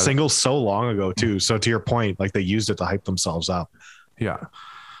released that single so long ago too. So to your point, like they used it to hype themselves up. Yeah.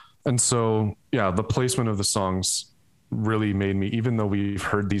 And so, yeah, the placement of the songs really made me, even though we've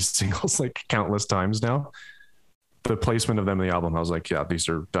heard these singles like countless times now, the placement of them in the album, I was like, yeah, these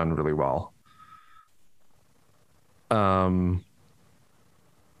are done really well. I'm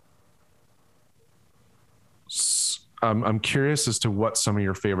curious as to what some of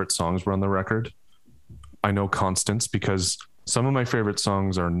your favorite songs were on the record. I know Constance, because some of my favorite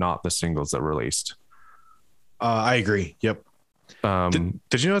songs are not the singles that were released. I agree. Yep.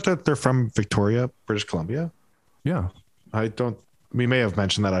 Did you know that they're from Victoria, British Columbia? Yeah. We may have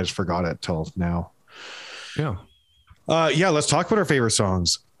mentioned that. I just forgot it till now. Yeah. Yeah. Let's talk about our favorite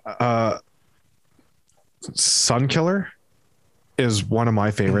songs. Sun Killer is one of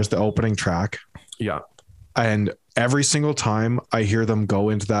my favorites, the opening track. Yeah. And every single time I hear them go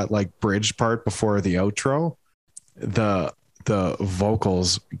into that like bridge part before the outro, the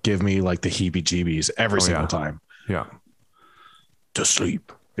vocals give me like the heebie-jeebies every single time. Yeah. To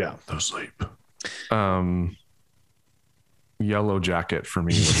sleep. Yeah. To sleep. Yellow Jacket for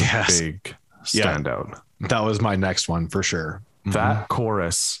me was a big standout. That was my next one for sure. That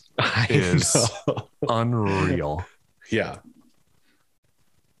chorus is unreal. Yeah.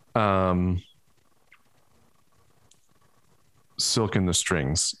 Silk in the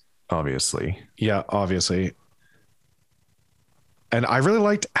Strings, obviously. Yeah, obviously. And I really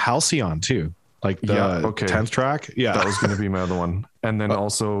liked Halcyon too. Like the 10th track. Yeah. That was going to be my other one. And then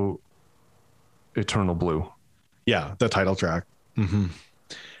also Eternal Blue. Yeah, the title track. Mm-hmm.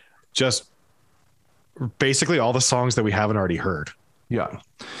 Just basically all the songs that we haven't already heard. Yeah.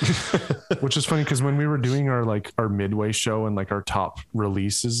 Which is funny because when we were doing our midway show and like our top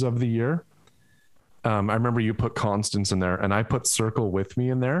releases of the year, I remember you put Constance in there and I put Circle With Me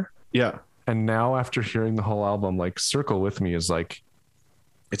in there. Yeah. And now after hearing the whole album, like Circle With Me is like,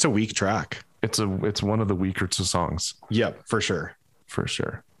 it's a weak track. It's one of the weaker two songs. Yep, for sure. For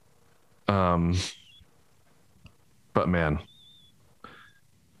sure. But man,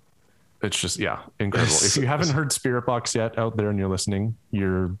 it's just, yeah, incredible. If you haven't heard Spirit Box yet out there and you're listening,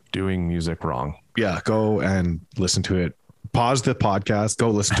 you're doing music wrong. Yeah. Go and listen to it. Pause the podcast, go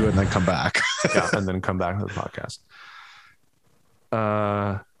listen to it and then come back. Yeah. And then come back to the podcast.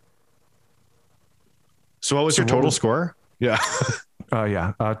 So what was your total score? Yeah.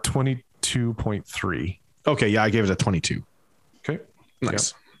 22.3. Okay. Yeah. I gave it a 22. Okay.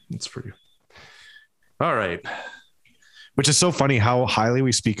 Nice. Yep. That's for you. All right. Which is so funny how highly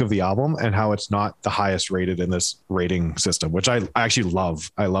we speak of the album and how it's not the highest rated in this rating system, which I actually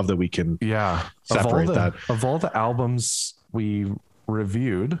love. I love that we can separate that. Of all the albums we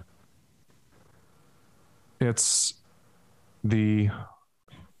reviewed, it's the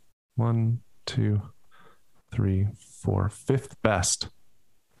 1, 2, 3, 4, fifth best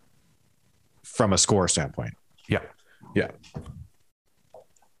from a score standpoint. Yeah. Yeah.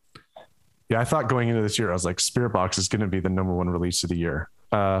 Yeah, I thought going into this year, I was like, Spirit Box is going to be the number one release of the year.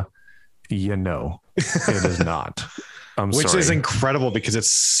 No, it is not. Which is incredible because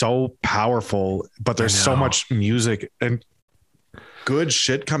it's so powerful, but there's so much music and good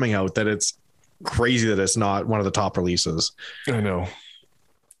shit coming out that it's crazy that it's not one of the top releases. I know.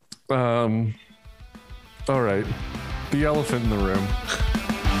 All right. The elephant in the room.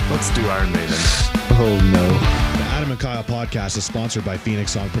 Let's do Iron Maiden. Oh no. The Adam and Kyle podcast is sponsored by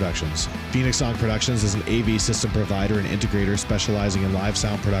Phoenix Song Productions. Phoenix Song Productions is an AV system provider and integrator specializing in live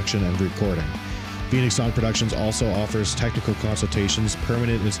sound production and recording. Phoenix Song Productions also offers technical consultations,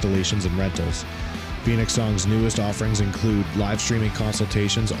 permanent installations, and rentals. Phoenix Song's newest offerings include live streaming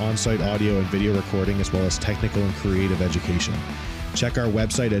consultations, on-site audio and video recording, as well as technical and creative education. Check our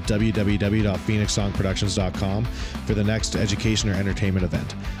website at www.phoenixsongproductions.com for the next education or entertainment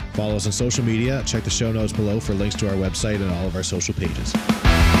event. Follow us on social media. Check the show notes below for links to our website and all of our social pages.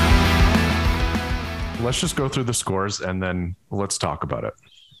 Let's just go through the scores and then let's talk about it.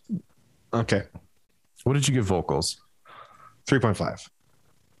 Okay. What did you give vocals? 3.5.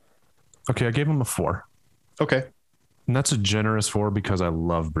 Okay, I gave him a 4. Okay. And that's a generous 4 because I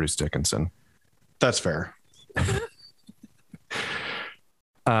love Bruce Dickinson. That's fair.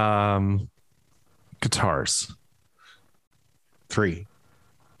 Guitars. 3.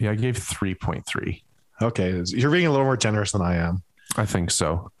 Yeah, I gave 3.3. Okay. You're being a little more generous than I am. I think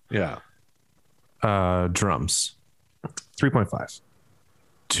so. Yeah. Drums. 3.5.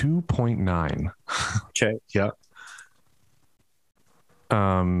 2.9. Okay. Yeah.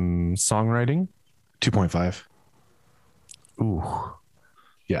 Songwriting. 2.5. Ooh.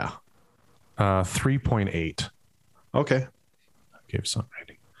 Yeah. 3.8. Okay. I gave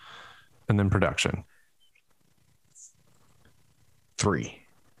songwriting. And then production. 3.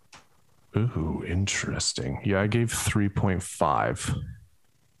 Ooh, interesting. Yeah, I gave 3.5.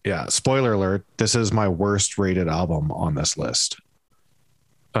 Yeah. Spoiler alert. This is my worst rated album on this list.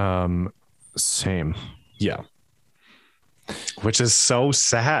 Same. Yeah. Which is so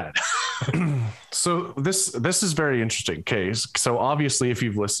sad. So this is very interesting. Okay. So obviously if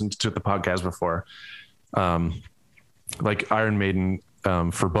you've listened to the podcast before, like Iron Maiden,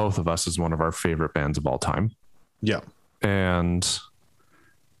 for both of us is one of our favorite bands of all time. Yeah. And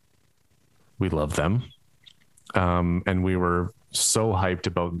we love them. And we were so hyped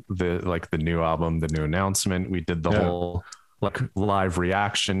about the new album, the new announcement. We did the whole live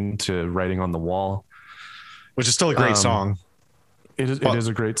reaction to Writing on the Wall, which is still a great song. It is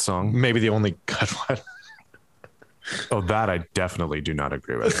a great song. Maybe the only good one. Oh, that I definitely do not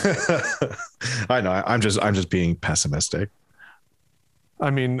agree with. I know. I'm just being pessimistic. I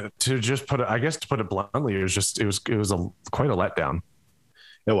mean, to put it bluntly, it was quite a letdown.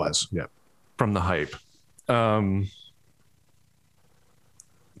 It was, yeah, from the hype.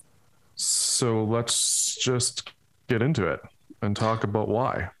 So let's just get into it and talk about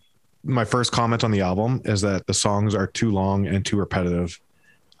why. My first comment on the album is that the songs are too long and too repetitive,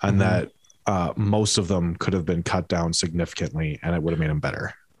 and that most of them could have been cut down significantly and it would have made them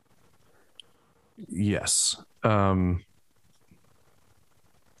better. Yes. I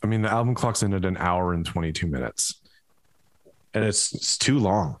mean, the album clocks in at 1 hour and 22 minutes. And it's too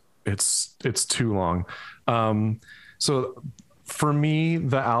long. It's too long. So for me,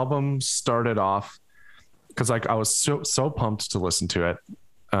 the album started off because I was so pumped to listen to it.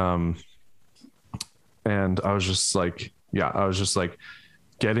 And I was just like, I was like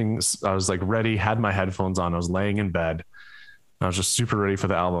ready, had my headphones on. I was laying in bed. I was just super ready for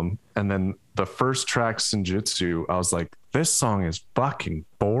the album. And then the first track, Senjutsu, I was like, this song is fucking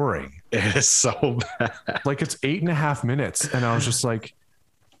boring. It is so bad. Like it's 8.5 minutes. And I was just like,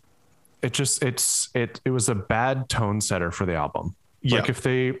 it was a bad tone setter for the album. Yeah. Like if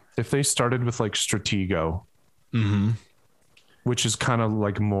they started with like Stratego, which is kind of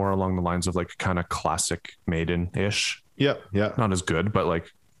like more along the lines of like kind of classic Maiden-ish. Yeah. Not as good, but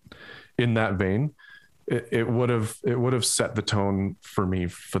like in that vein, it would have set the tone for me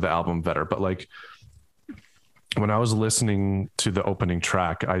for the album better. But like when I was listening to the opening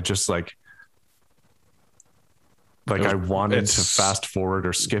track, I just like I wanted to fast forward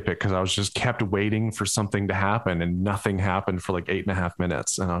or skip it because I was just kept waiting for something to happen and nothing happened for like 8.5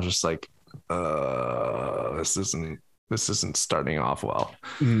 minutes. And I was just like, this isn't starting off well.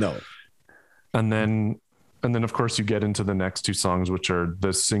 No. And then of course you get into the next two songs, which are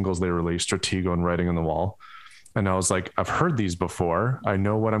the singles they released, Stratego and Writing on the Wall. And I was like, I've heard these before. I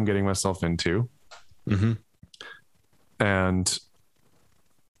know what I'm getting myself into. And,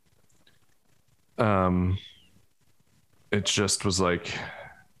 it just was like,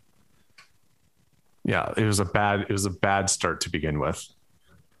 yeah, it was a bad start to begin with.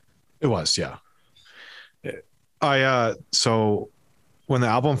 It was, yeah. So when the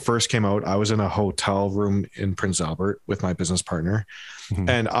album first came out, I was in a hotel room in Prince Albert with my business partner.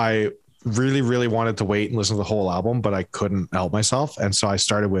 And I really, really wanted to wait and listen to the whole album, but I couldn't help myself. And so I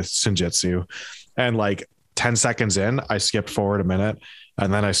started with Senjutsu, and like 10 seconds in, I skipped forward a minute,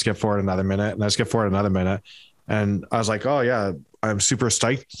 and then I skipped forward another minute, and I skipped forward another minute. And I was like, oh yeah, I'm super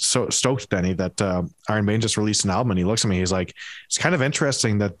stoked, Denny, that Iron Maiden just released an album. And he looks at me, he's like, it's kind of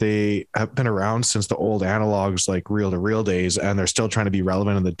interesting that they have been around since the old analogs, like reel-to-reel days, and they're still trying to be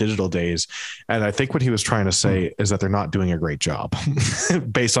relevant in the digital days. And I think what he was trying to say is that they're not doing a great job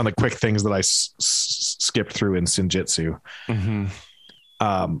based on the quick things that I skipped through in Senjutsu.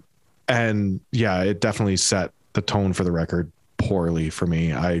 And yeah, it definitely set the tone for the record poorly for me.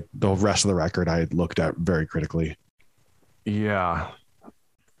 The rest of the record I looked at very critically. Yeah.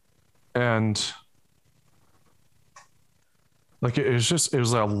 And like, it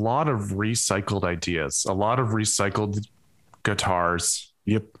was a lot of recycled ideas, a lot of recycled guitars.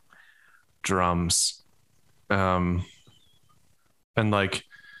 Yep. Drums. And like,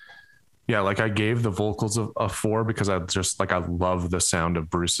 yeah, like I gave the vocals a 4 because I just like, I love the sound of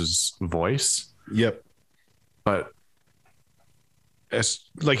Bruce's voice. Yep. But it's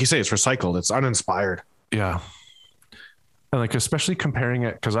like you say, it's recycled. It's uninspired. Yeah. And like, especially comparing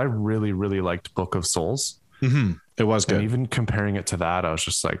it, because I really, really liked Book of Souls. It was good. And even comparing it to that, I was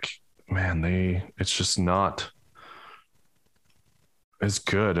just like, man, it's just not as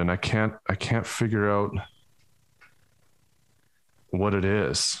good. And I can't figure out what it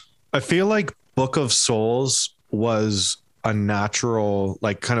is. I feel like Book of Souls was a natural,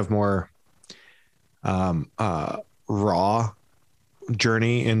 like kind of more raw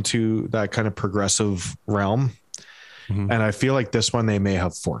journey into that kind of progressive realm. And I feel like this one, they may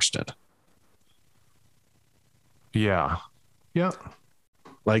have forced it. Yeah.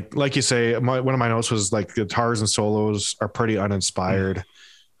 Like you say, one of my notes was like guitars and solos are pretty uninspired.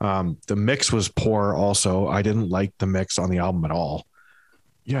 The mix was poor. Also, I didn't like the mix on the album at all.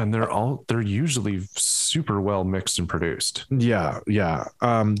 Yeah. And they're usually super well mixed and produced. Yeah.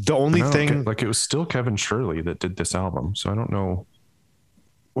 The only thing, like, it was still Kevin Shirley that did this album. So I don't know.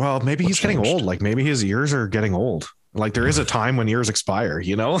 Well, maybe he's getting old. Like maybe his ears are getting old. Like there is a time when ears expire,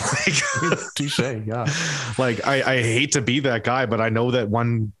 you know, like touche. Yeah. Like I hate to be that guy, but I know that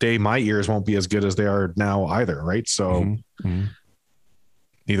one day my ears won't be as good as they are now either. Right. So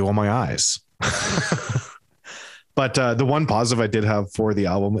neither will my eyes. But the one positive I did have for the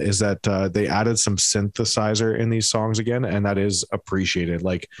album is that they added some synthesizer in these songs again. And that is appreciated.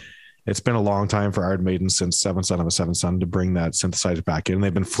 Like it's been a long time for Iron Maiden since Seventh Son of a Seventh Son to bring that synthesizer back in.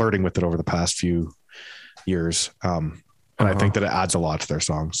 They've been flirting with it over the past few years. And I think that it adds a lot to their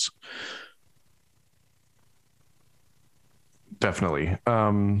songs. Definitely.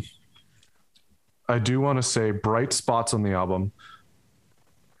 I do want to say bright spots on the album.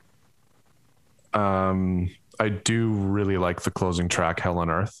 I do really like the closing track, Hell on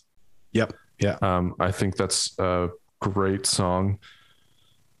Earth. Yep. Yeah. I think that's a great song.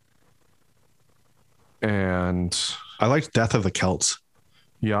 And I liked Death of the Celts.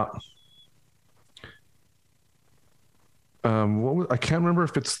 Yeah. I can't remember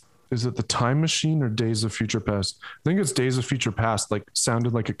if is it The Time Machine or Days of Future Past? I think it's Days of Future Past. Like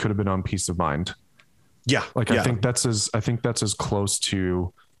sounded like it could have been on Peace of Mind. Yeah. Like, I think that's as close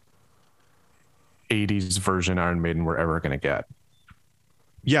to 80s version Iron Maiden we're ever going to get.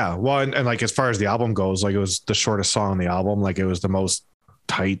 Yeah. Well, and like, as far as the album goes, like, it was the shortest song on the album. Like, it was the most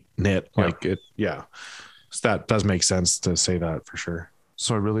tight knit. Like yeah. So that does make sense to say that for sure.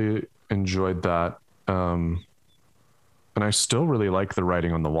 So I really enjoyed that. And I still really like the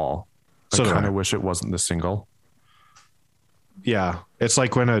writing on the wall. So I kind of wish it wasn't the single. Yeah. It's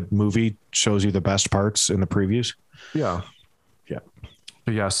like when a movie shows you the best parts in the previews. Yeah. Yeah.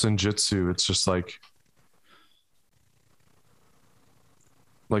 But yeah, Senjutsu, it's just like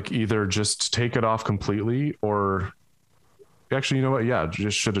either just take it off completely, or actually, you know what? Yeah,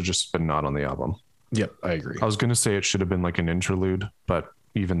 just should have just been not on the album. Yep, I agree. I was going to say it should have been like an interlude, but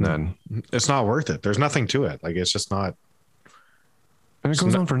even then, it's not worth it. There's nothing to it. Like, it's just not. And it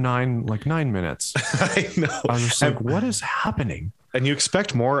goes on for 9 minutes. I know. I was just like, what is happening? And you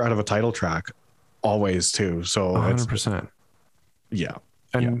expect more out of a title track always too. So 100%. Yeah.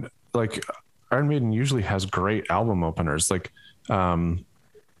 And like Iron Maiden usually has great album openers. Like,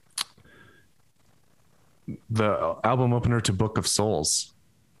 the album opener to Book of Souls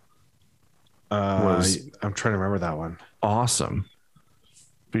was I'm trying to remember that one. Awesome.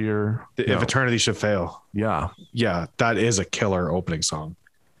 If Eternity Should Fail. Yeah. Yeah. That is a killer opening song.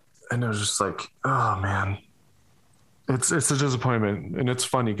 And it was just like, oh man, it's a disappointment. And it's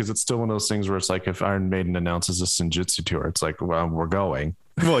funny because it's still one of those things where it's like, if Iron Maiden announces a Senjutsu tour, it's like, well, we're going.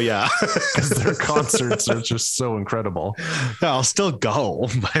 Well, yeah, because their concerts are just so incredible. Yeah, I'll still go,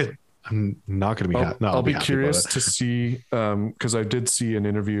 but I'm not going to be. I'll be curious to see, because I did see an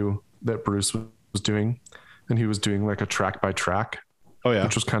interview that Bruce was doing, and he was doing like a track by track. Oh yeah,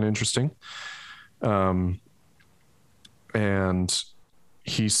 which was kind of interesting. And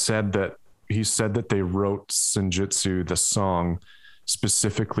he said that they wrote Senjutsu, the song,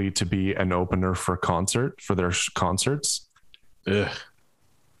 specifically to be an opener for their concerts. Ugh.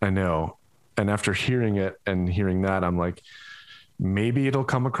 I know. And after hearing it and hearing that, I'm like, maybe it'll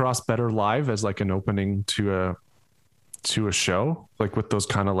come across better live as like an opening to a show, like with those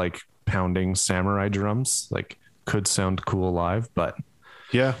kind of like pounding samurai drums, like could sound cool live, but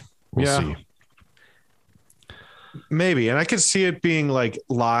yeah, we'll see. Maybe. And I could see it being like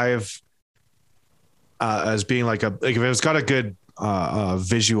live as being like if it's got a good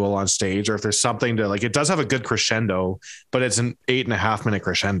visual on stage, or if there's something to like, it does have a good crescendo, but it's an 8.5 minute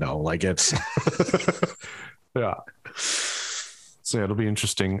crescendo. Like it's yeah. So yeah, it'll be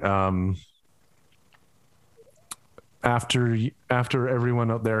interesting. After everyone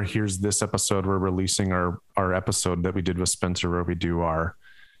out there hears this episode, we're releasing our episode that we did with Spencer, where we do our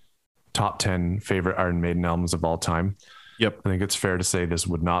top 10 favorite Iron Maiden albums of all time. Yep. I think it's fair to say this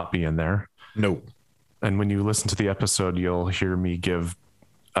would not be in there. No. And when you listen to the episode, you'll hear me give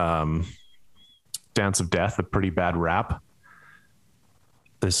Dance of Death a pretty bad rap.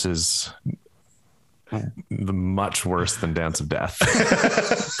 This is much worse than Dance of Death.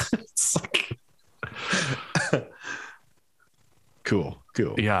 It's like... Cool.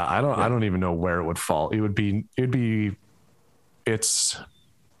 Yeah, I don't even know where it would fall. It's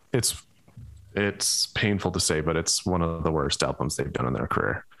painful to say, but it's one of the worst albums they've done in their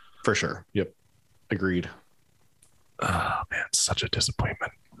career. For sure. Yep. Agreed. Oh man, such a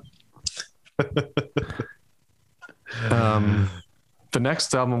disappointment. The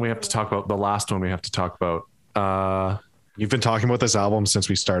next album we have to talk about, the last one we have to talk about. You've been talking about this album since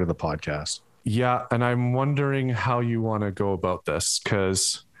we started the podcast. Yeah, and I'm wondering how you want to go about this,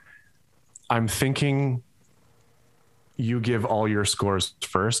 because I'm thinking you give all your scores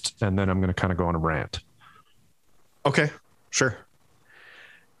first, and then I'm going to kind of go on a rant. Okay, sure.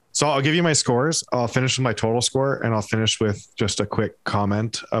 So I'll give you my scores. I'll finish with my total score, and I'll finish with just a quick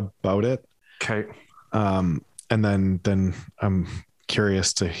comment about it. Okay. And then I'm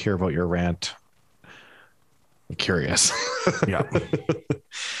curious to hear about your rant. I'm curious. Yeah.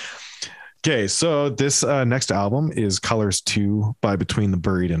 Okay, so this next album is Colors 2 by Between the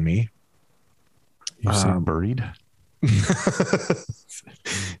Buried and Me. You say buried?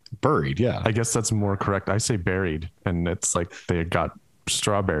 Buried, yeah. I guess that's more correct. I say buried, and it's like they got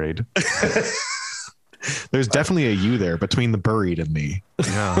strawberried. There's definitely a you there, Between the Buried and Me.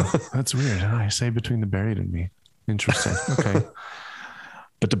 Yeah, that's weird. I say Between the Buried and Me. Interesting. Okay.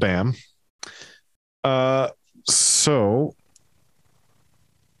 But the bam. So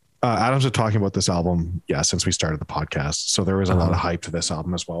Adam's been talking about this album, since we started the podcast. So there was a lot of hype to this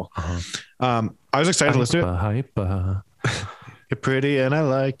album as well. I was excited to listen to it. Hype. You're pretty and I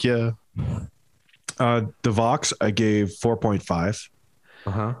like you. The Vox, I gave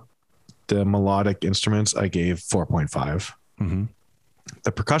 4.5. The melodic instruments, I gave 4.5. Mm-hmm.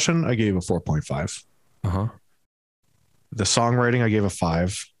 The percussion, I gave a 4.5. The songwriting, I gave a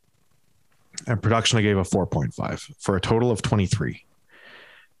 5. And production, I gave a 4.5 for a total of 23.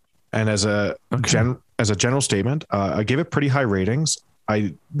 And as a general statement, I gave it pretty high ratings.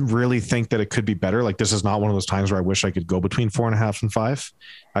 I really think that it could be better. Like, this is not one of those times where I wish I could go between 4.5 and 5.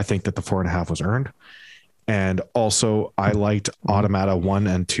 I think that the 4.5 was earned. And also, I liked Automata 1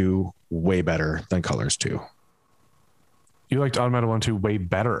 and 2 way better than Colors 2. You liked Automata 1 2 way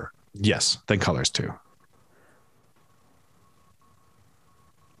better? Yes, than Colors 2.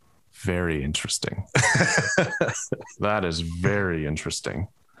 Very interesting. That is very interesting.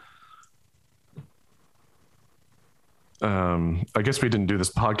 I guess we didn't do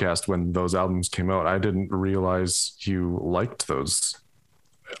this podcast when those albums came out. I didn't realize you liked those.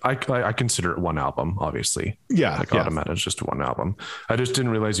 I consider it one album, obviously. Yeah. Like Automata is just one album. I just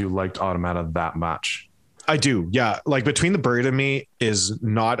didn't realize you liked Automata that much. I do. Yeah. Like, Between the Buried and Me is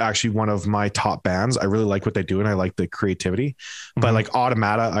not actually one of my top bands. I really like what they do and I like the creativity, but like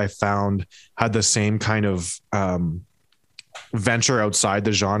Automata, I found had the same kind of venture outside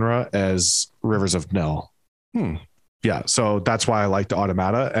the genre as Rivers of Nil. Yeah. So that's why I liked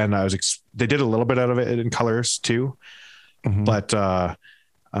Automata, and they did a little bit out of it in Colors too, but not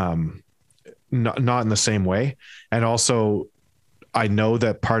in the same way. And also, I know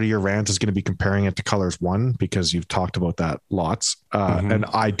that part of your rant is going to be comparing it to Colors 1 because you've talked about that lots. And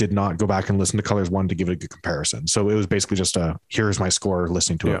I did not go back and listen to Colors 1 to give it a good comparison. So it was basically just here's my score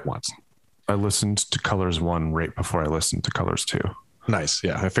listening to it once. I listened to Colors 1 right before I listened to Colors 2. Nice.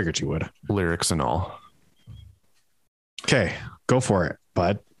 Yeah, I figured you would. Lyrics and all. Okay, go for it,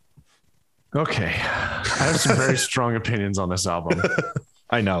 bud. Okay. I have some very strong opinions on this album.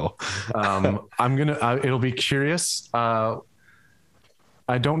 I know. It'll be curious. I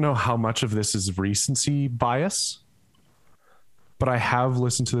don't know how much of this is recency bias, but I have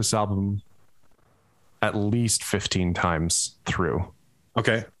listened to this album at least 15 times through.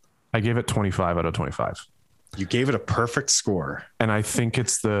 Okay. I gave it 25 out of 25. You gave it a perfect score. And I think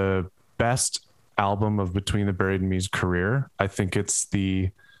it's the best album of Between the Buried and Me's career. I think it's the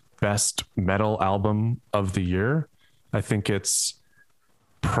best metal album of the year. I think it's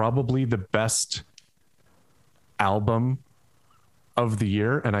probably the best album of the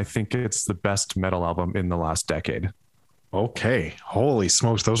year, and I think it's the best metal album in the last decade. Okay. Holy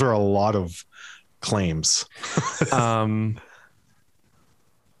smokes. Those are a lot of claims.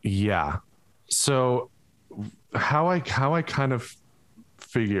 Yeah. So how I kind of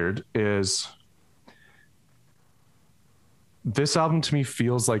figured is this album to me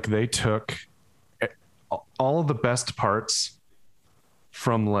feels like they took all of the best parts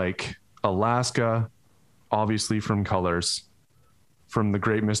from like Alaska, obviously from Colors, from The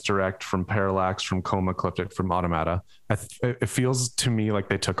Great Misdirect, from Parallax, from Coma Ecliptic, from Automata. It feels to me like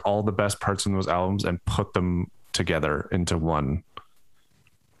they took all the best parts in those albums and put them together into one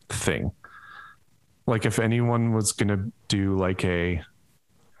thing. Like, if anyone was going to do like it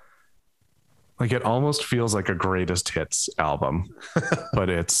almost feels like a greatest hits album, but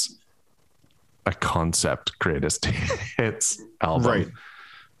it's a concept greatest hits album.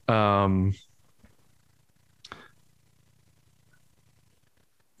 Right.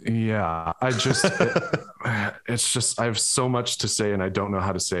 Yeah, it's just, I have so much to say and I don't know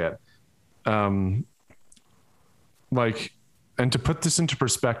how to say it. And to put this into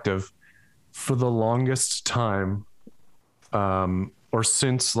perspective, for the longest time, or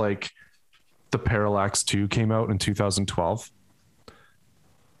since like the Parallax 2 came out in 2012,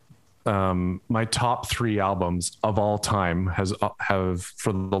 my top 3 albums of all time have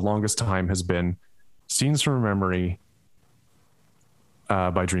for the longest time has been Scenes from Memory,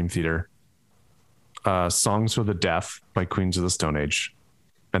 by Dream Theater, Songs for the Deaf by Queens of the Stone Age,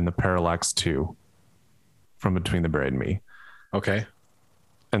 and the Parallax 2 from Between the Buried and Me. Okay.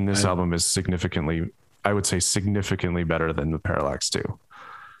 And this album is significantly better than the Parallax 2.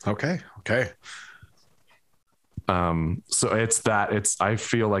 Okay. So I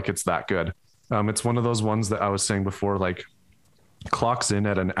feel like it's that good. It's one of those ones that I was saying before, like clocks in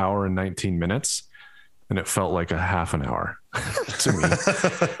at an hour and 19 minutes. And it felt like a half an hour to me.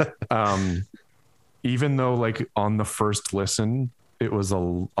 Even though like on the first listen, it was a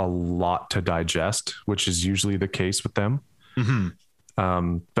lot to digest, which is usually the case with them.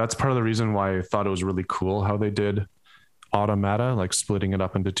 Mm-hmm. That's part of the reason why I thought it was really cool how they did Automata, like splitting it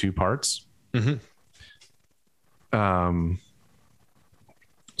up into 2 parts. Mm-hmm.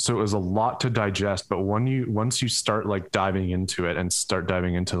 So it was a lot to digest, but once you start like diving into it and start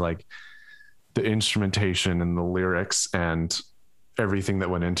diving into like the instrumentation and the lyrics and everything that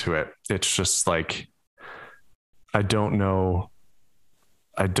went into it, it's just like, I don't know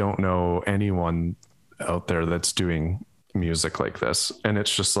anyone out there that's doing music like this. And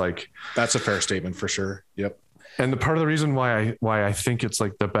it's just like, that's a fair statement for sure. Yep. And the part of the reason why I think it's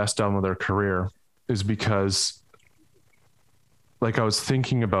like the best album of their career is because like I was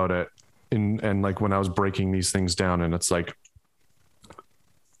thinking about it and like when I was breaking these things down, and it's like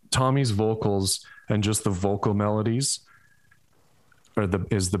Tommy's vocals and just the vocal melodies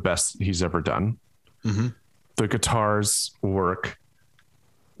is the best he's ever done. Mm-hmm. The guitars work,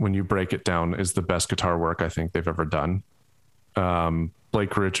 when you break it down, is the best guitar work I think they've ever done.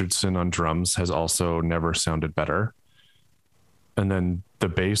 Blake Richardson on drums has also never sounded better. And then the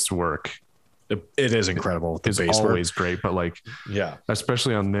bass work, it is incredible. The is bass always work. great, but like, Yeah,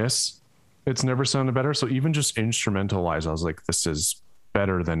 especially on this, it's never sounded better. So even just instrumental wise, I was like, this is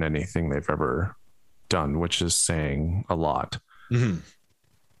better than anything they've ever done, which is saying a lot. Mm-hmm.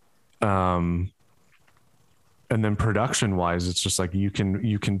 And then production wise, it's just like, you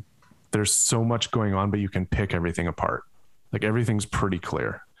can, there's so much going on, but you can pick everything apart. Like everything's pretty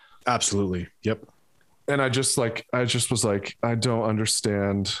clear. Absolutely. Yep. And I just was like, I don't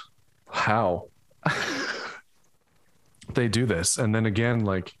understand how they do this. And then again,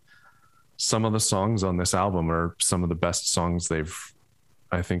 like some of the songs on this album are some of the best songs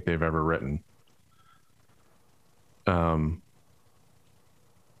I think they've ever written.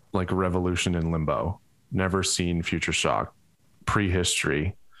 Like Revolution in Limbo, Never Seen, Future Shock,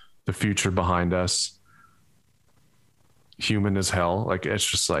 Prehistory, The Future Behind Us, Human as Hell. Like, it's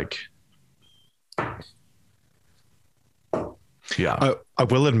just like, yeah. I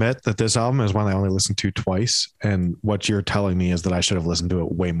will admit that this album is one I only listened to twice. And what you're telling me is that I should have listened to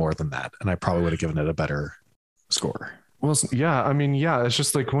it way more than that. And I probably would have given it a better score. Well, yeah. I mean, yeah, it's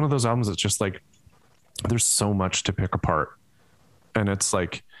just like one of those albums that's just like, there's so much to pick apart. And it's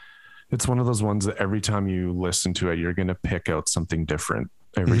like, it's one of those ones that every time you listen to it, you're going to pick out something different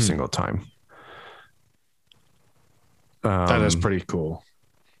every single time. That is pretty cool.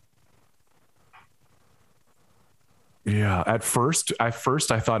 Yeah. At first I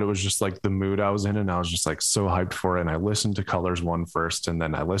thought it was just like the mood I was in, and I was just like so hyped for it. And I listened to Colors 1 first, and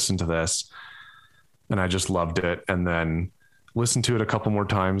then I listened to this and I just loved it. And then listened to it a couple more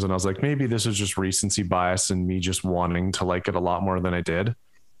times, and I was like, maybe this is just recency bias and me just wanting to like it a lot more than I did.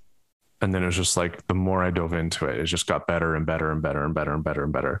 And then it was just like, the more I dove into it, it just got better and better and better and better and better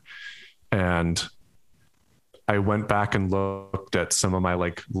and better. And I went back and looked at some of my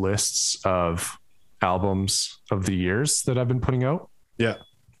like lists of albums of the years that I've been putting out. Yeah.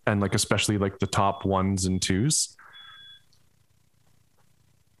 And like, especially like the top 1s and 2s.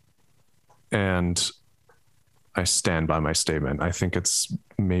 And I stand by my statement. I think it's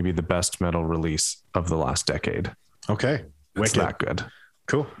maybe the best metal release of the last decade. Okay. It's that good.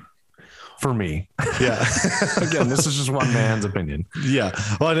 Cool. For me. Yeah. Again, this is just one man's opinion. Yeah.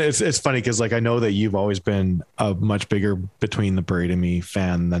 Well, it's funny because like I know that you've always been a much bigger Between the Buried and Me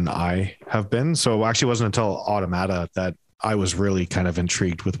fan than I have been. So it actually wasn't until Automata that I was really kind of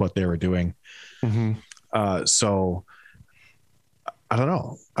intrigued with what they were doing. Mm-hmm. So I don't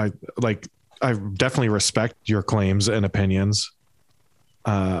know. I definitely respect your claims and opinions.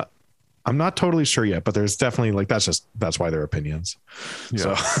 I'm not totally sure yet, but there's definitely like, that's why they're opinions.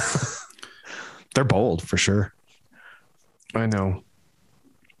 Yeah. So they're bold for sure. I know.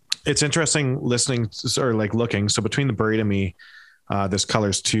 It's interesting listening or like looking. So Between the Buried and Me, this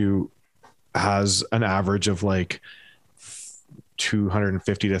Colors 2 has an average of like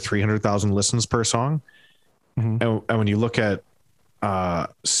 250 to 300,000 listens per song. Mm-hmm. And when you look at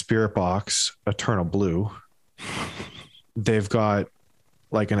Spirit Box, Eternal Blue, they've got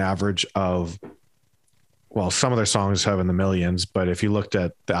like an average of, well, some of their songs have in the millions, but if you looked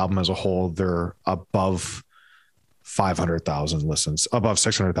at the album as a whole, they're above 500,000 listens, above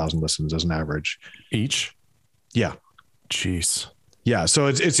 600,000 listens as an average Each? Yeah. Jeez. Yeah. So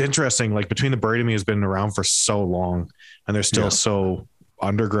it's interesting. Like Between the Buried and Me has been around for so long, and they're still so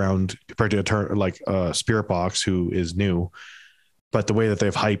underground compared to Spirit Box, who is new, but the way that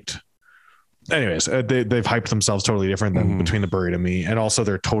they've hyped, anyways, they've hyped themselves totally different than Between the Buried and Me. And also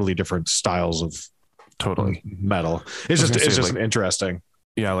they're totally different styles of metal. It's just interesting.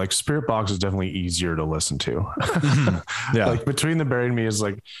 Yeah. Like Spirit Box is definitely easier to listen to. Yeah. Like Between the Buried and Me is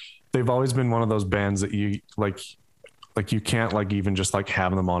like, they've always been one of those bands that you like you can't like even just like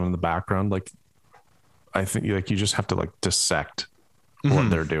have them on in the background. Like I think like you just have to like dissect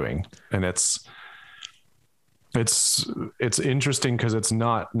what they're doing. And it's interesting because it's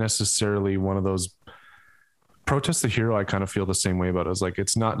not necessarily one of those Protest the Hero. I kind of feel the same way about it. It's like,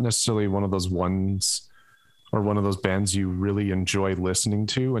 it's not necessarily one of those ones or one of those bands you really enjoy listening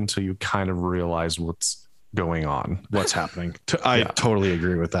to until you kind of realize what's going on, what's happening. I totally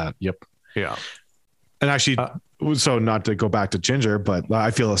agree with that. Yep. Yeah. And actually, so not to go back to Ginger, but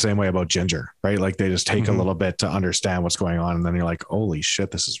I feel the same way about Ginger, right? Like they just take a little bit to understand what's going on. And then you're like, holy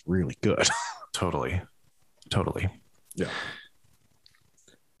shit, this is really good. Totally. Yeah.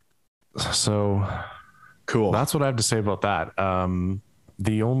 So Cool. that's what I have to say about that.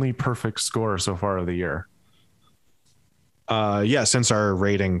 The only perfect score so far of the year. Yeah, since our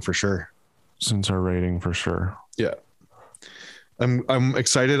rating for sure. Yeah. I'm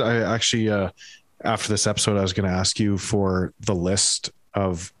excited. I actually, after this episode, I was going to ask you for the list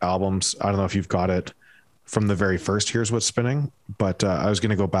of albums. I don't know if you've got it from the very first Here's What's Spinning, but I was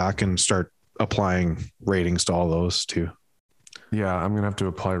going to go back and start applying ratings to all those too. Yeah, I'm going to have to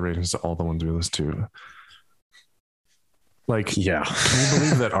apply ratings to all the ones we list to. Like, yeah. Can you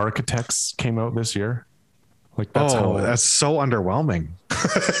believe that Architects came out this year? Like, that's so underwhelming.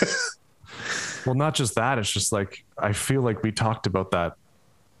 Well, not just that. It's just like, I feel like we talked about that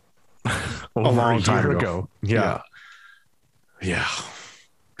a long time ago. Yeah.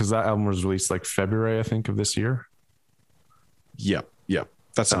 Because that album was released like February, I think, of this year. Yep.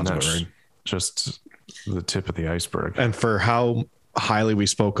 That sounds about right. Just the tip of the iceberg. And for how highly we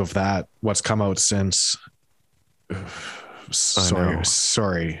spoke of that, what's come out since?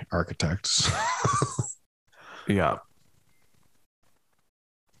 Sorry, Architects. Yeah.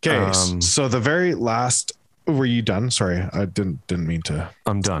 Okay, so the very last. Were you done? Sorry, I didn't mean to.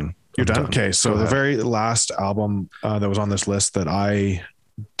 I'm done. You're done. Okay, so the very last album that was on this list that I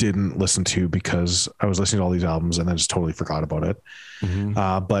didn't listen to because I was listening to all these albums and then just totally forgot about it.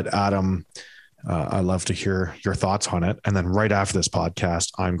 But Adam, I'd love to hear your thoughts on it, and then right after this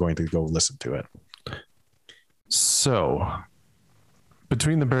podcast, I'm going to go listen to it. So,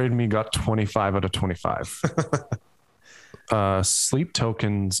 Between the Buried and Me got 25 out of 25. Sleep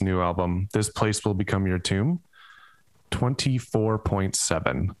Token's new album, This Place Will Become Your Tomb,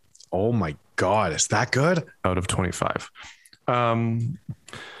 24.7. Oh my God, is that good? Out of 25. I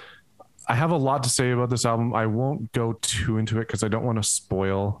have a lot to say about this album. I won't go too into it because I don't want to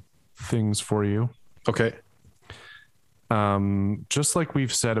spoil things for you. Okay. Just like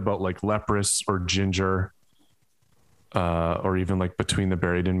we've said about like Leprous or Ginger, or even like Between the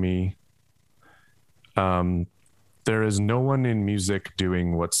Buried and Me, there is no one in music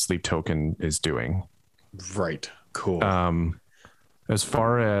doing what Sleep Token is doing. Right. Cool. As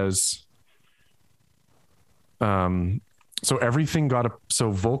far as, so everything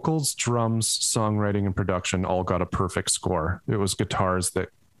so vocals, drums, songwriting, and production all got a perfect score. It was guitars that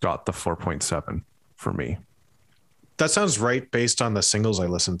got the 4.7 for me. That sounds right based on the singles I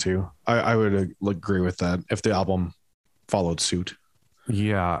listened to. I would agree with that if the album followed suit.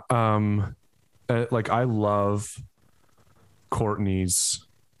 Yeah. Like I love Courtney's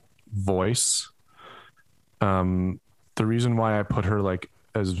voice. The reason why I put her like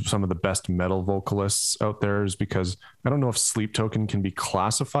as some of the best metal vocalists out there is because I don't know if Sleep Token can be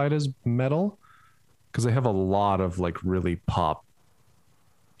classified as metal because they have a lot of like really pop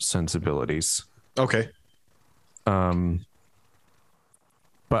sensibilities. Okay. But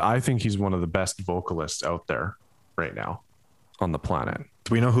I think he's one of the best vocalists out there right now on the planet.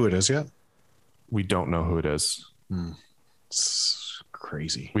 Do we know who it is yet? We don't know who it is. It's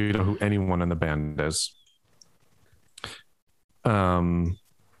crazy. We don't know who anyone in the band is.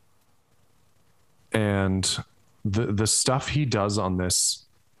 And the stuff he does on this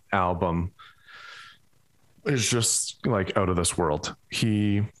album is just like out of this world.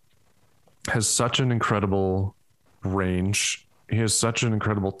 He has such an incredible range. He has such an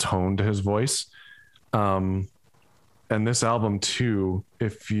incredible tone to his voice. And this album too,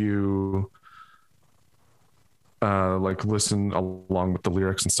 if you like listen along with the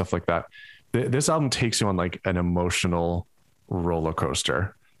lyrics and stuff like that, this album takes you on like an emotional roller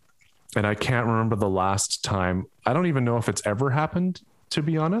coaster. And I can't remember the last time. I don't even know if it's ever happened, to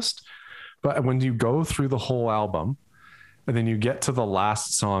be honest. But when you go through the whole album and then you get to the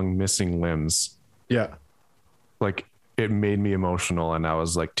last song, Missing Limbs. Yeah. Like it made me emotional and I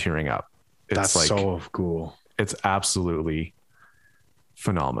was like tearing up. That's like, so cool. It's absolutely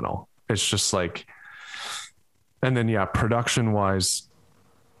phenomenal. It's just like, and then yeah, production wise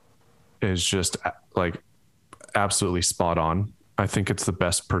is just like absolutely spot on. I think it's the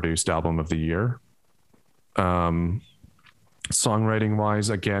best produced album of the year. Songwriting wise,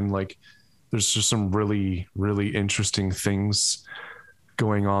 again, like there's just some really, really interesting things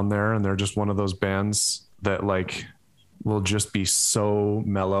going on there. And they're just one of those bands that like will just be so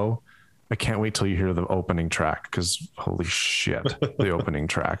mellow. I can't wait till you hear the opening track because holy shit, the opening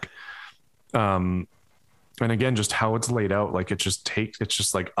track. And again, just how it's laid out, like it's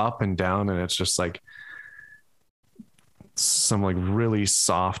just like up and down and it's just like some like really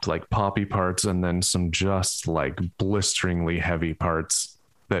soft, like poppy parts, and then some just like blisteringly heavy parts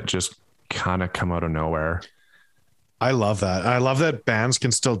that just kind of come out of nowhere. I love that. I love that bands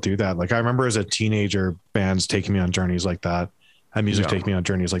can still do that. Like I remember as a teenager, bands taking me on journeys like that, and music taking me on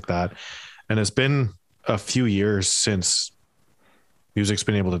journeys like that. And it's been a few years since music's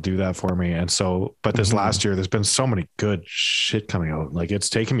been able to do that for me. And so, but this last year, there's been so many good shit coming out. Like it's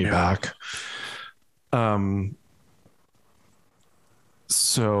taken me back.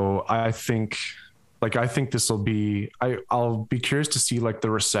 So I think this will be, I'll be curious to see like the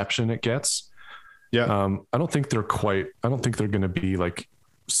reception it gets. Yeah. I don't think they're going to be like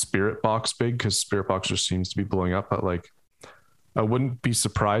Spirit Box big, because Spirit Box just seems to be blowing up, but like, I wouldn't be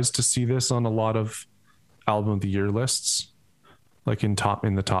surprised to see this on a lot of album of the year lists, like in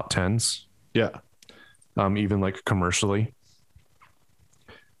the top 10s. Yeah. Even like commercially.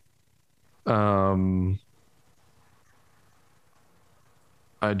 I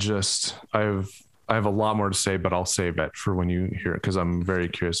have a lot more to say, but I'll save it for when you hear it, because I'm very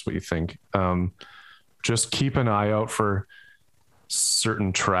curious what you think. Just keep an eye out for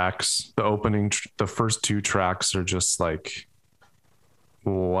certain tracks. The first two tracks are just like,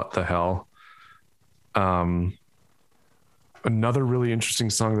 what the hell? Another really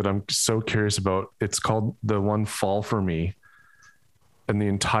interesting song that I'm so curious about, it's called the one Fall For Me. And the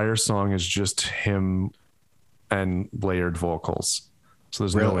entire song is just him and layered vocals. So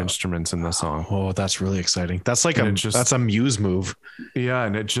there's no instruments in the song. Oh, that's really exciting. That's like that's a Muse move. Yeah.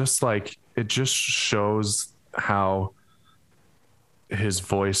 And it just shows how his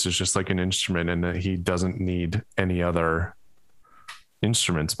voice is just like an instrument, and that he doesn't need any other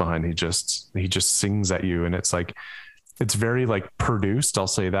instruments behind. He just sings at you. And it's like, it's very like produced. I'll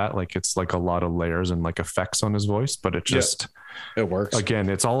say that, like, it's like a lot of layers and like effects on his voice, but it just, it works. Again,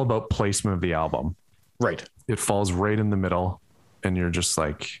 it's all about placement of the album. Right. It falls right in the middle, and you're just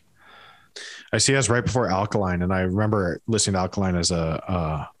like, I see us right before Alkaline, and I remember listening to Alkaline as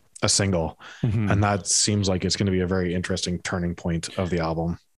a single, and that seems like it's going to be a very interesting turning point of the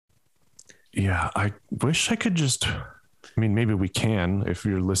album. Yeah, I wish I could just, I mean, maybe we can, if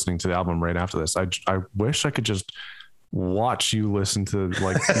you're listening to the album right after this. I wish I could just watch you listen to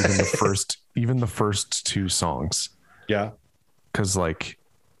like even the first two songs. Yeah. Cause like,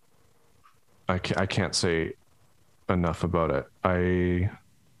 I can't say enough about it.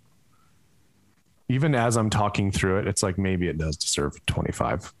 Even as I'm talking through it, it's like, maybe it does deserve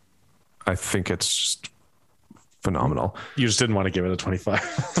 25. I think it's just phenomenal. You just didn't want to give it a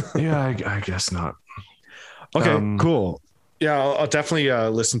 25. Yeah, I guess not. Okay, cool. Yeah, I'll definitely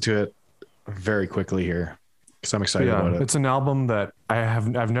listen to it very quickly here, because I'm excited about it. It's an album that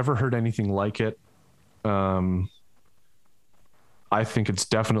I've never heard anything like it. I think it's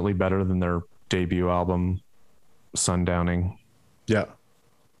definitely better than their debut album, Sundowning. Yeah.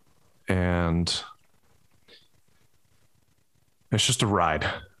 And it's just a ride.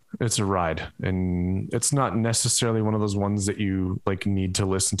 It's a ride. And it's not necessarily one of those ones that you like need to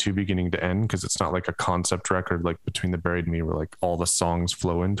listen to beginning to end, because it's not like a concept record like Between the Buried and Me, where like all the songs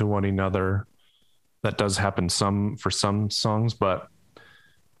flow into one another. That does happen for some songs, but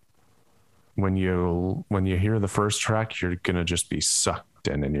when you hear the first track, you're gonna just be sucked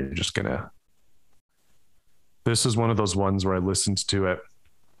in, and you're just gonna. This is one of those ones where I listened to it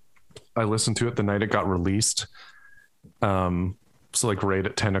the night it got released. So like right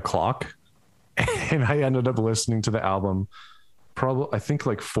at 10 o'clock, and I ended up listening to the album probably, I think,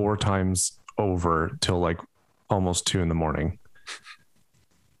 like 4 times over till like almost 2 a.m,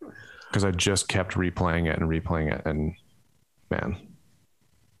 because I just kept replaying it, and man,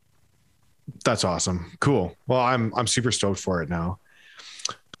 that's awesome. Cool. Well, I'm super stoked for it now.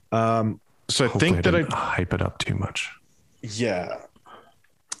 So I hopefully think that I hype it up too much. Yeah.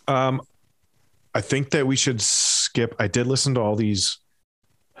 I think that we should skip. I did listen to all these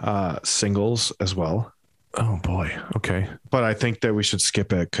singles as well. Oh boy. Okay. But I think that we should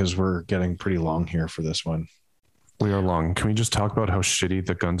skip it, because we're getting pretty long here for this one. We are long. Can we just talk about how shitty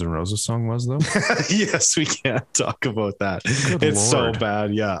the Guns N' Roses song was, though? Yes, we can talk about that. Good it's Lord. So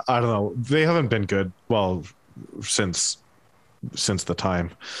bad. Yeah. I don't know. They haven't been good. Well, since the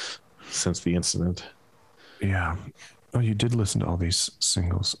incident. Yeah. Oh, you did listen to all these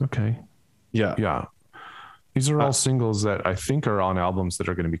singles. Okay. Yeah. Yeah. These are all singles that I think are on albums that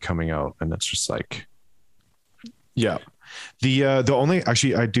are going to be coming out. And it's just like, yeah. The only,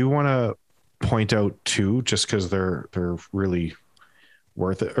 actually, I do want to point out 2, just because they're really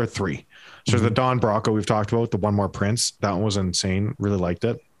worth it, or 3. So the Don Brocco we've talked about, the One More Prince, that one was insane. Really liked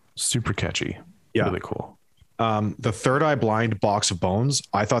it. Super catchy. Yeah. Really cool. The Third Eye Blind, Box of Bones,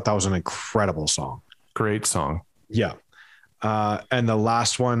 I thought that was an incredible song. Great song. Yeah. And the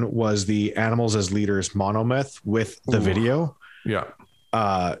last one was the Animals as Leaders monomyth with the video. Yeah.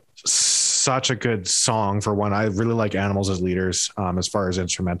 Such a good song for one. I really like Animals as Leaders as far as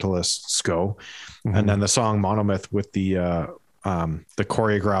instrumentalists go. Mm-hmm. And then the song Monomyth with the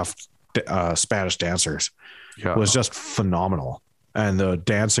choreographed Spanish dancers was just phenomenal. And the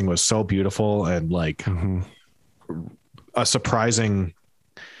dancing was so beautiful and like a surprising,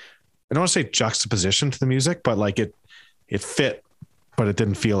 I don't want to say juxtaposition to the music, but like it fit, but it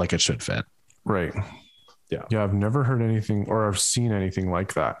didn't feel like it should fit. Right. Yeah. Yeah. I've never heard anything or I've seen anything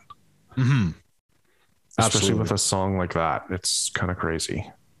like that. Mm-hmm. Especially with a song like that. It's kind of crazy.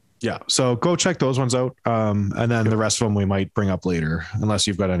 Yeah. So go check those ones out. And then the rest of them we might bring up later, unless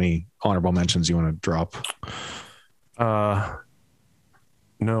you've got any honorable mentions you want to drop.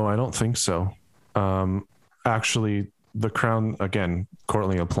 No, I don't think so. Actually, The Crown, again,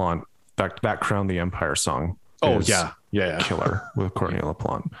 Courtney LaPlante, that Crown the Empire song. Oh, yeah. Killer with Courtney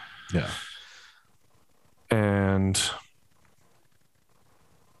LaPlante. Yeah. And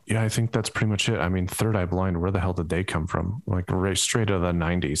yeah, I think that's pretty much it. I mean, Third Eye Blind, where the hell did they come from? Like right straight out of the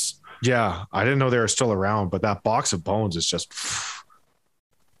 90s. Yeah. I didn't know they were still around, but that Box of Bones is just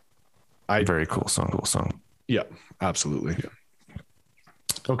very cool song. Yeah, absolutely. Yeah.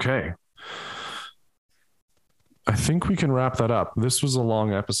 Okay. I think we can wrap that up. This was a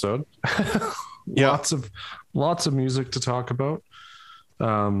long episode. Yeah. Lots of music to talk about.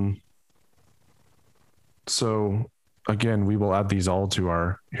 So again, we will add these all to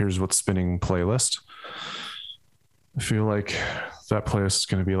our Here's What's Spinning playlist. I feel like that playlist is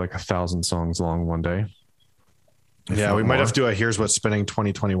going to be like 1,000 songs long one day. Yeah, we might have to do a Here's What's Spinning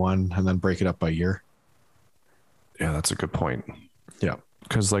 2021 and then break it up by year. Yeah, that's a good point. Yeah.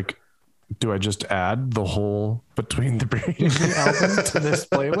 Because like, do I just add the whole Between the Brain album to this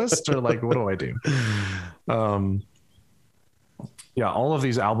playlist, or like, what do I do? Yeah, all of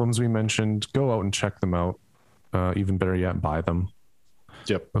these albums we mentioned, go out and check them out. Even better yet, buy them.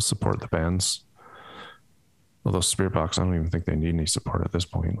 Yep. Let's support the bands. Although Spirit Box, I don't even think they need any support at this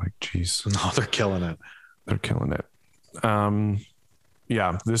point. Like, geez. No, they're killing it. They're killing it.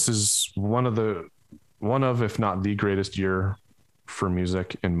 Yeah, this is one of, if not the greatest year for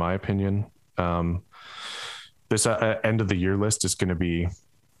music, in my opinion. This end of the year list is going to be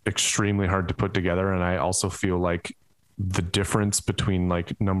extremely hard to put together. And I also feel like the difference between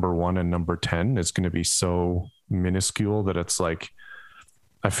like number 1 and number 10 is going to be so minuscule that it's like,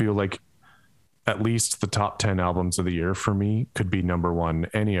 I feel like at least the top 10 albums of the year for me could be number 1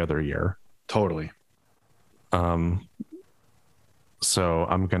 any other year. Totally. So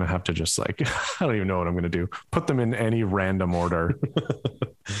I'm going to have to just like, I don't even know what I'm going to do. Put them in any random order.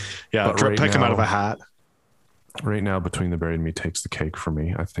 Yeah. Pick them out of a hat. Right now, Between the Buried and Me takes the cake for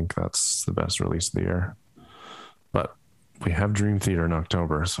me. I think that's the best release of the year, but we have Dream Theater in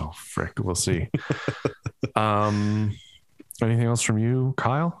October. So frick, we'll see. Anything else from you,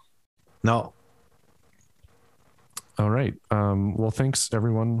 Kyle? No. All right. Well, thanks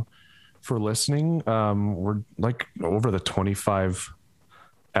everyone for listening. We're like over the 25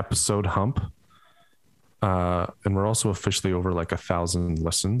 episode hump. And we're also officially over like 1,000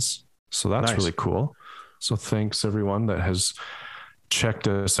 listens. So that's really cool. So thanks everyone that has checked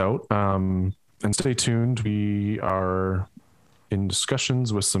us out. And stay tuned. We are in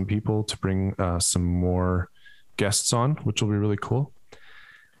discussions with some people to bring some more guests on, which will be really cool.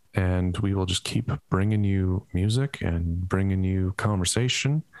 And we will just keep bringing you music and bringing you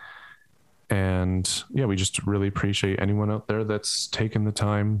conversation. And yeah, we just really appreciate anyone out there that's taken the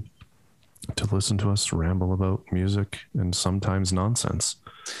time to listen to us ramble about music and sometimes nonsense.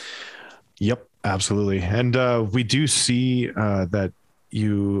 Yep, absolutely. And we do see that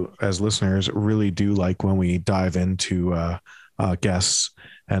you as listeners really do like when we dive into guests.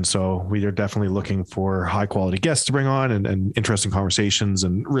 And so we are definitely looking for high quality guests to bring on and interesting conversations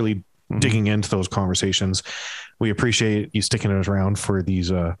and really digging into those conversations. We appreciate you sticking it around for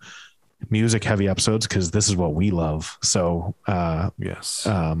these music heavy episodes, because this is what we love. So yes,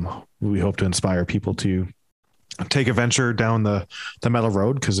 we hope to inspire people to take a venture down the metal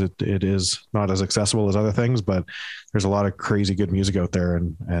road, because it is not as accessible as other things, but there's a lot of crazy good music out there.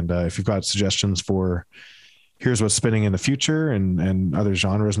 And if you've got suggestions for Here's What's Spinning in the future and other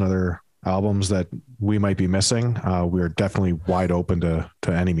genres and other albums that we might be missing, we're definitely wide open to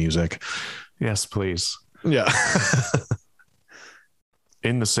any music. Yes, please. Yeah.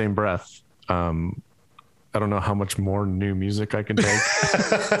 In the same breath, I don't know how much more new music I can take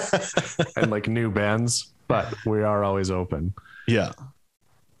and like new bands, but we are always open. Yeah.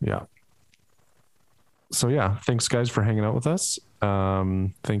 Yeah. So yeah, thanks guys for hanging out with us.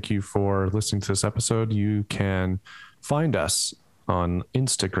 Thank you for listening to this episode. You can find us on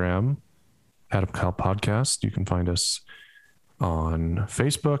Instagram, Adam Kyle Podcast. You can find us on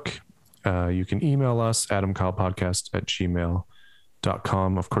Facebook. You can email us,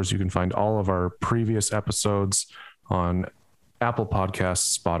 adamkylepodcast@gmail.com. Of course, you can find all of our previous episodes on Apple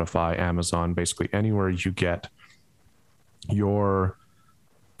Podcasts, Spotify, Amazon, basically anywhere you get your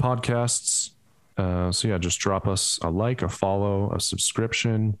podcasts. So yeah, just drop us a like, a follow, a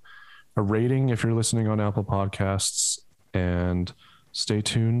subscription, a rating if you're listening on Apple Podcasts, and stay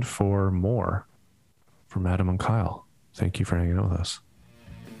tuned for more from Adam and Kyle. Thank you for hanging out with us.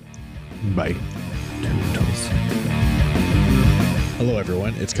 Bye. Hello,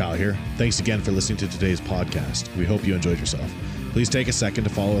 everyone. It's Kyle here. Thanks again for listening to today's podcast. We hope you enjoyed yourself. Please take a second to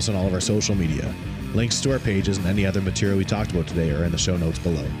follow us on all of our social media. Links to our pages and any other material we talked about today are in the show notes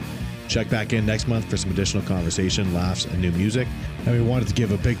below. Check back in next month for some additional conversation, laughs, and new music. And we wanted to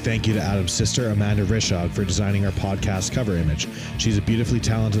give a big thank you to Adam's sister, Amanda Rishog, for designing our podcast cover image. She's a beautifully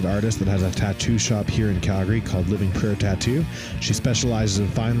talented artist that has a tattoo shop here in Calgary called Living Prayer Tattoo. She specializes in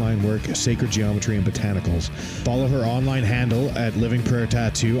fine line work, sacred geometry, and botanicals. Follow her online handle at Living Prayer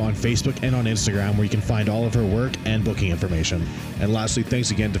Tattoo on Facebook and on Instagram, where you can find all of her work and booking information. And lastly,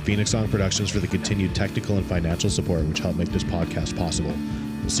 thanks again to Phoenix Song Productions for the continued technical and financial support which helped make this podcast possible.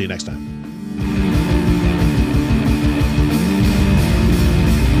 We'll see you next time.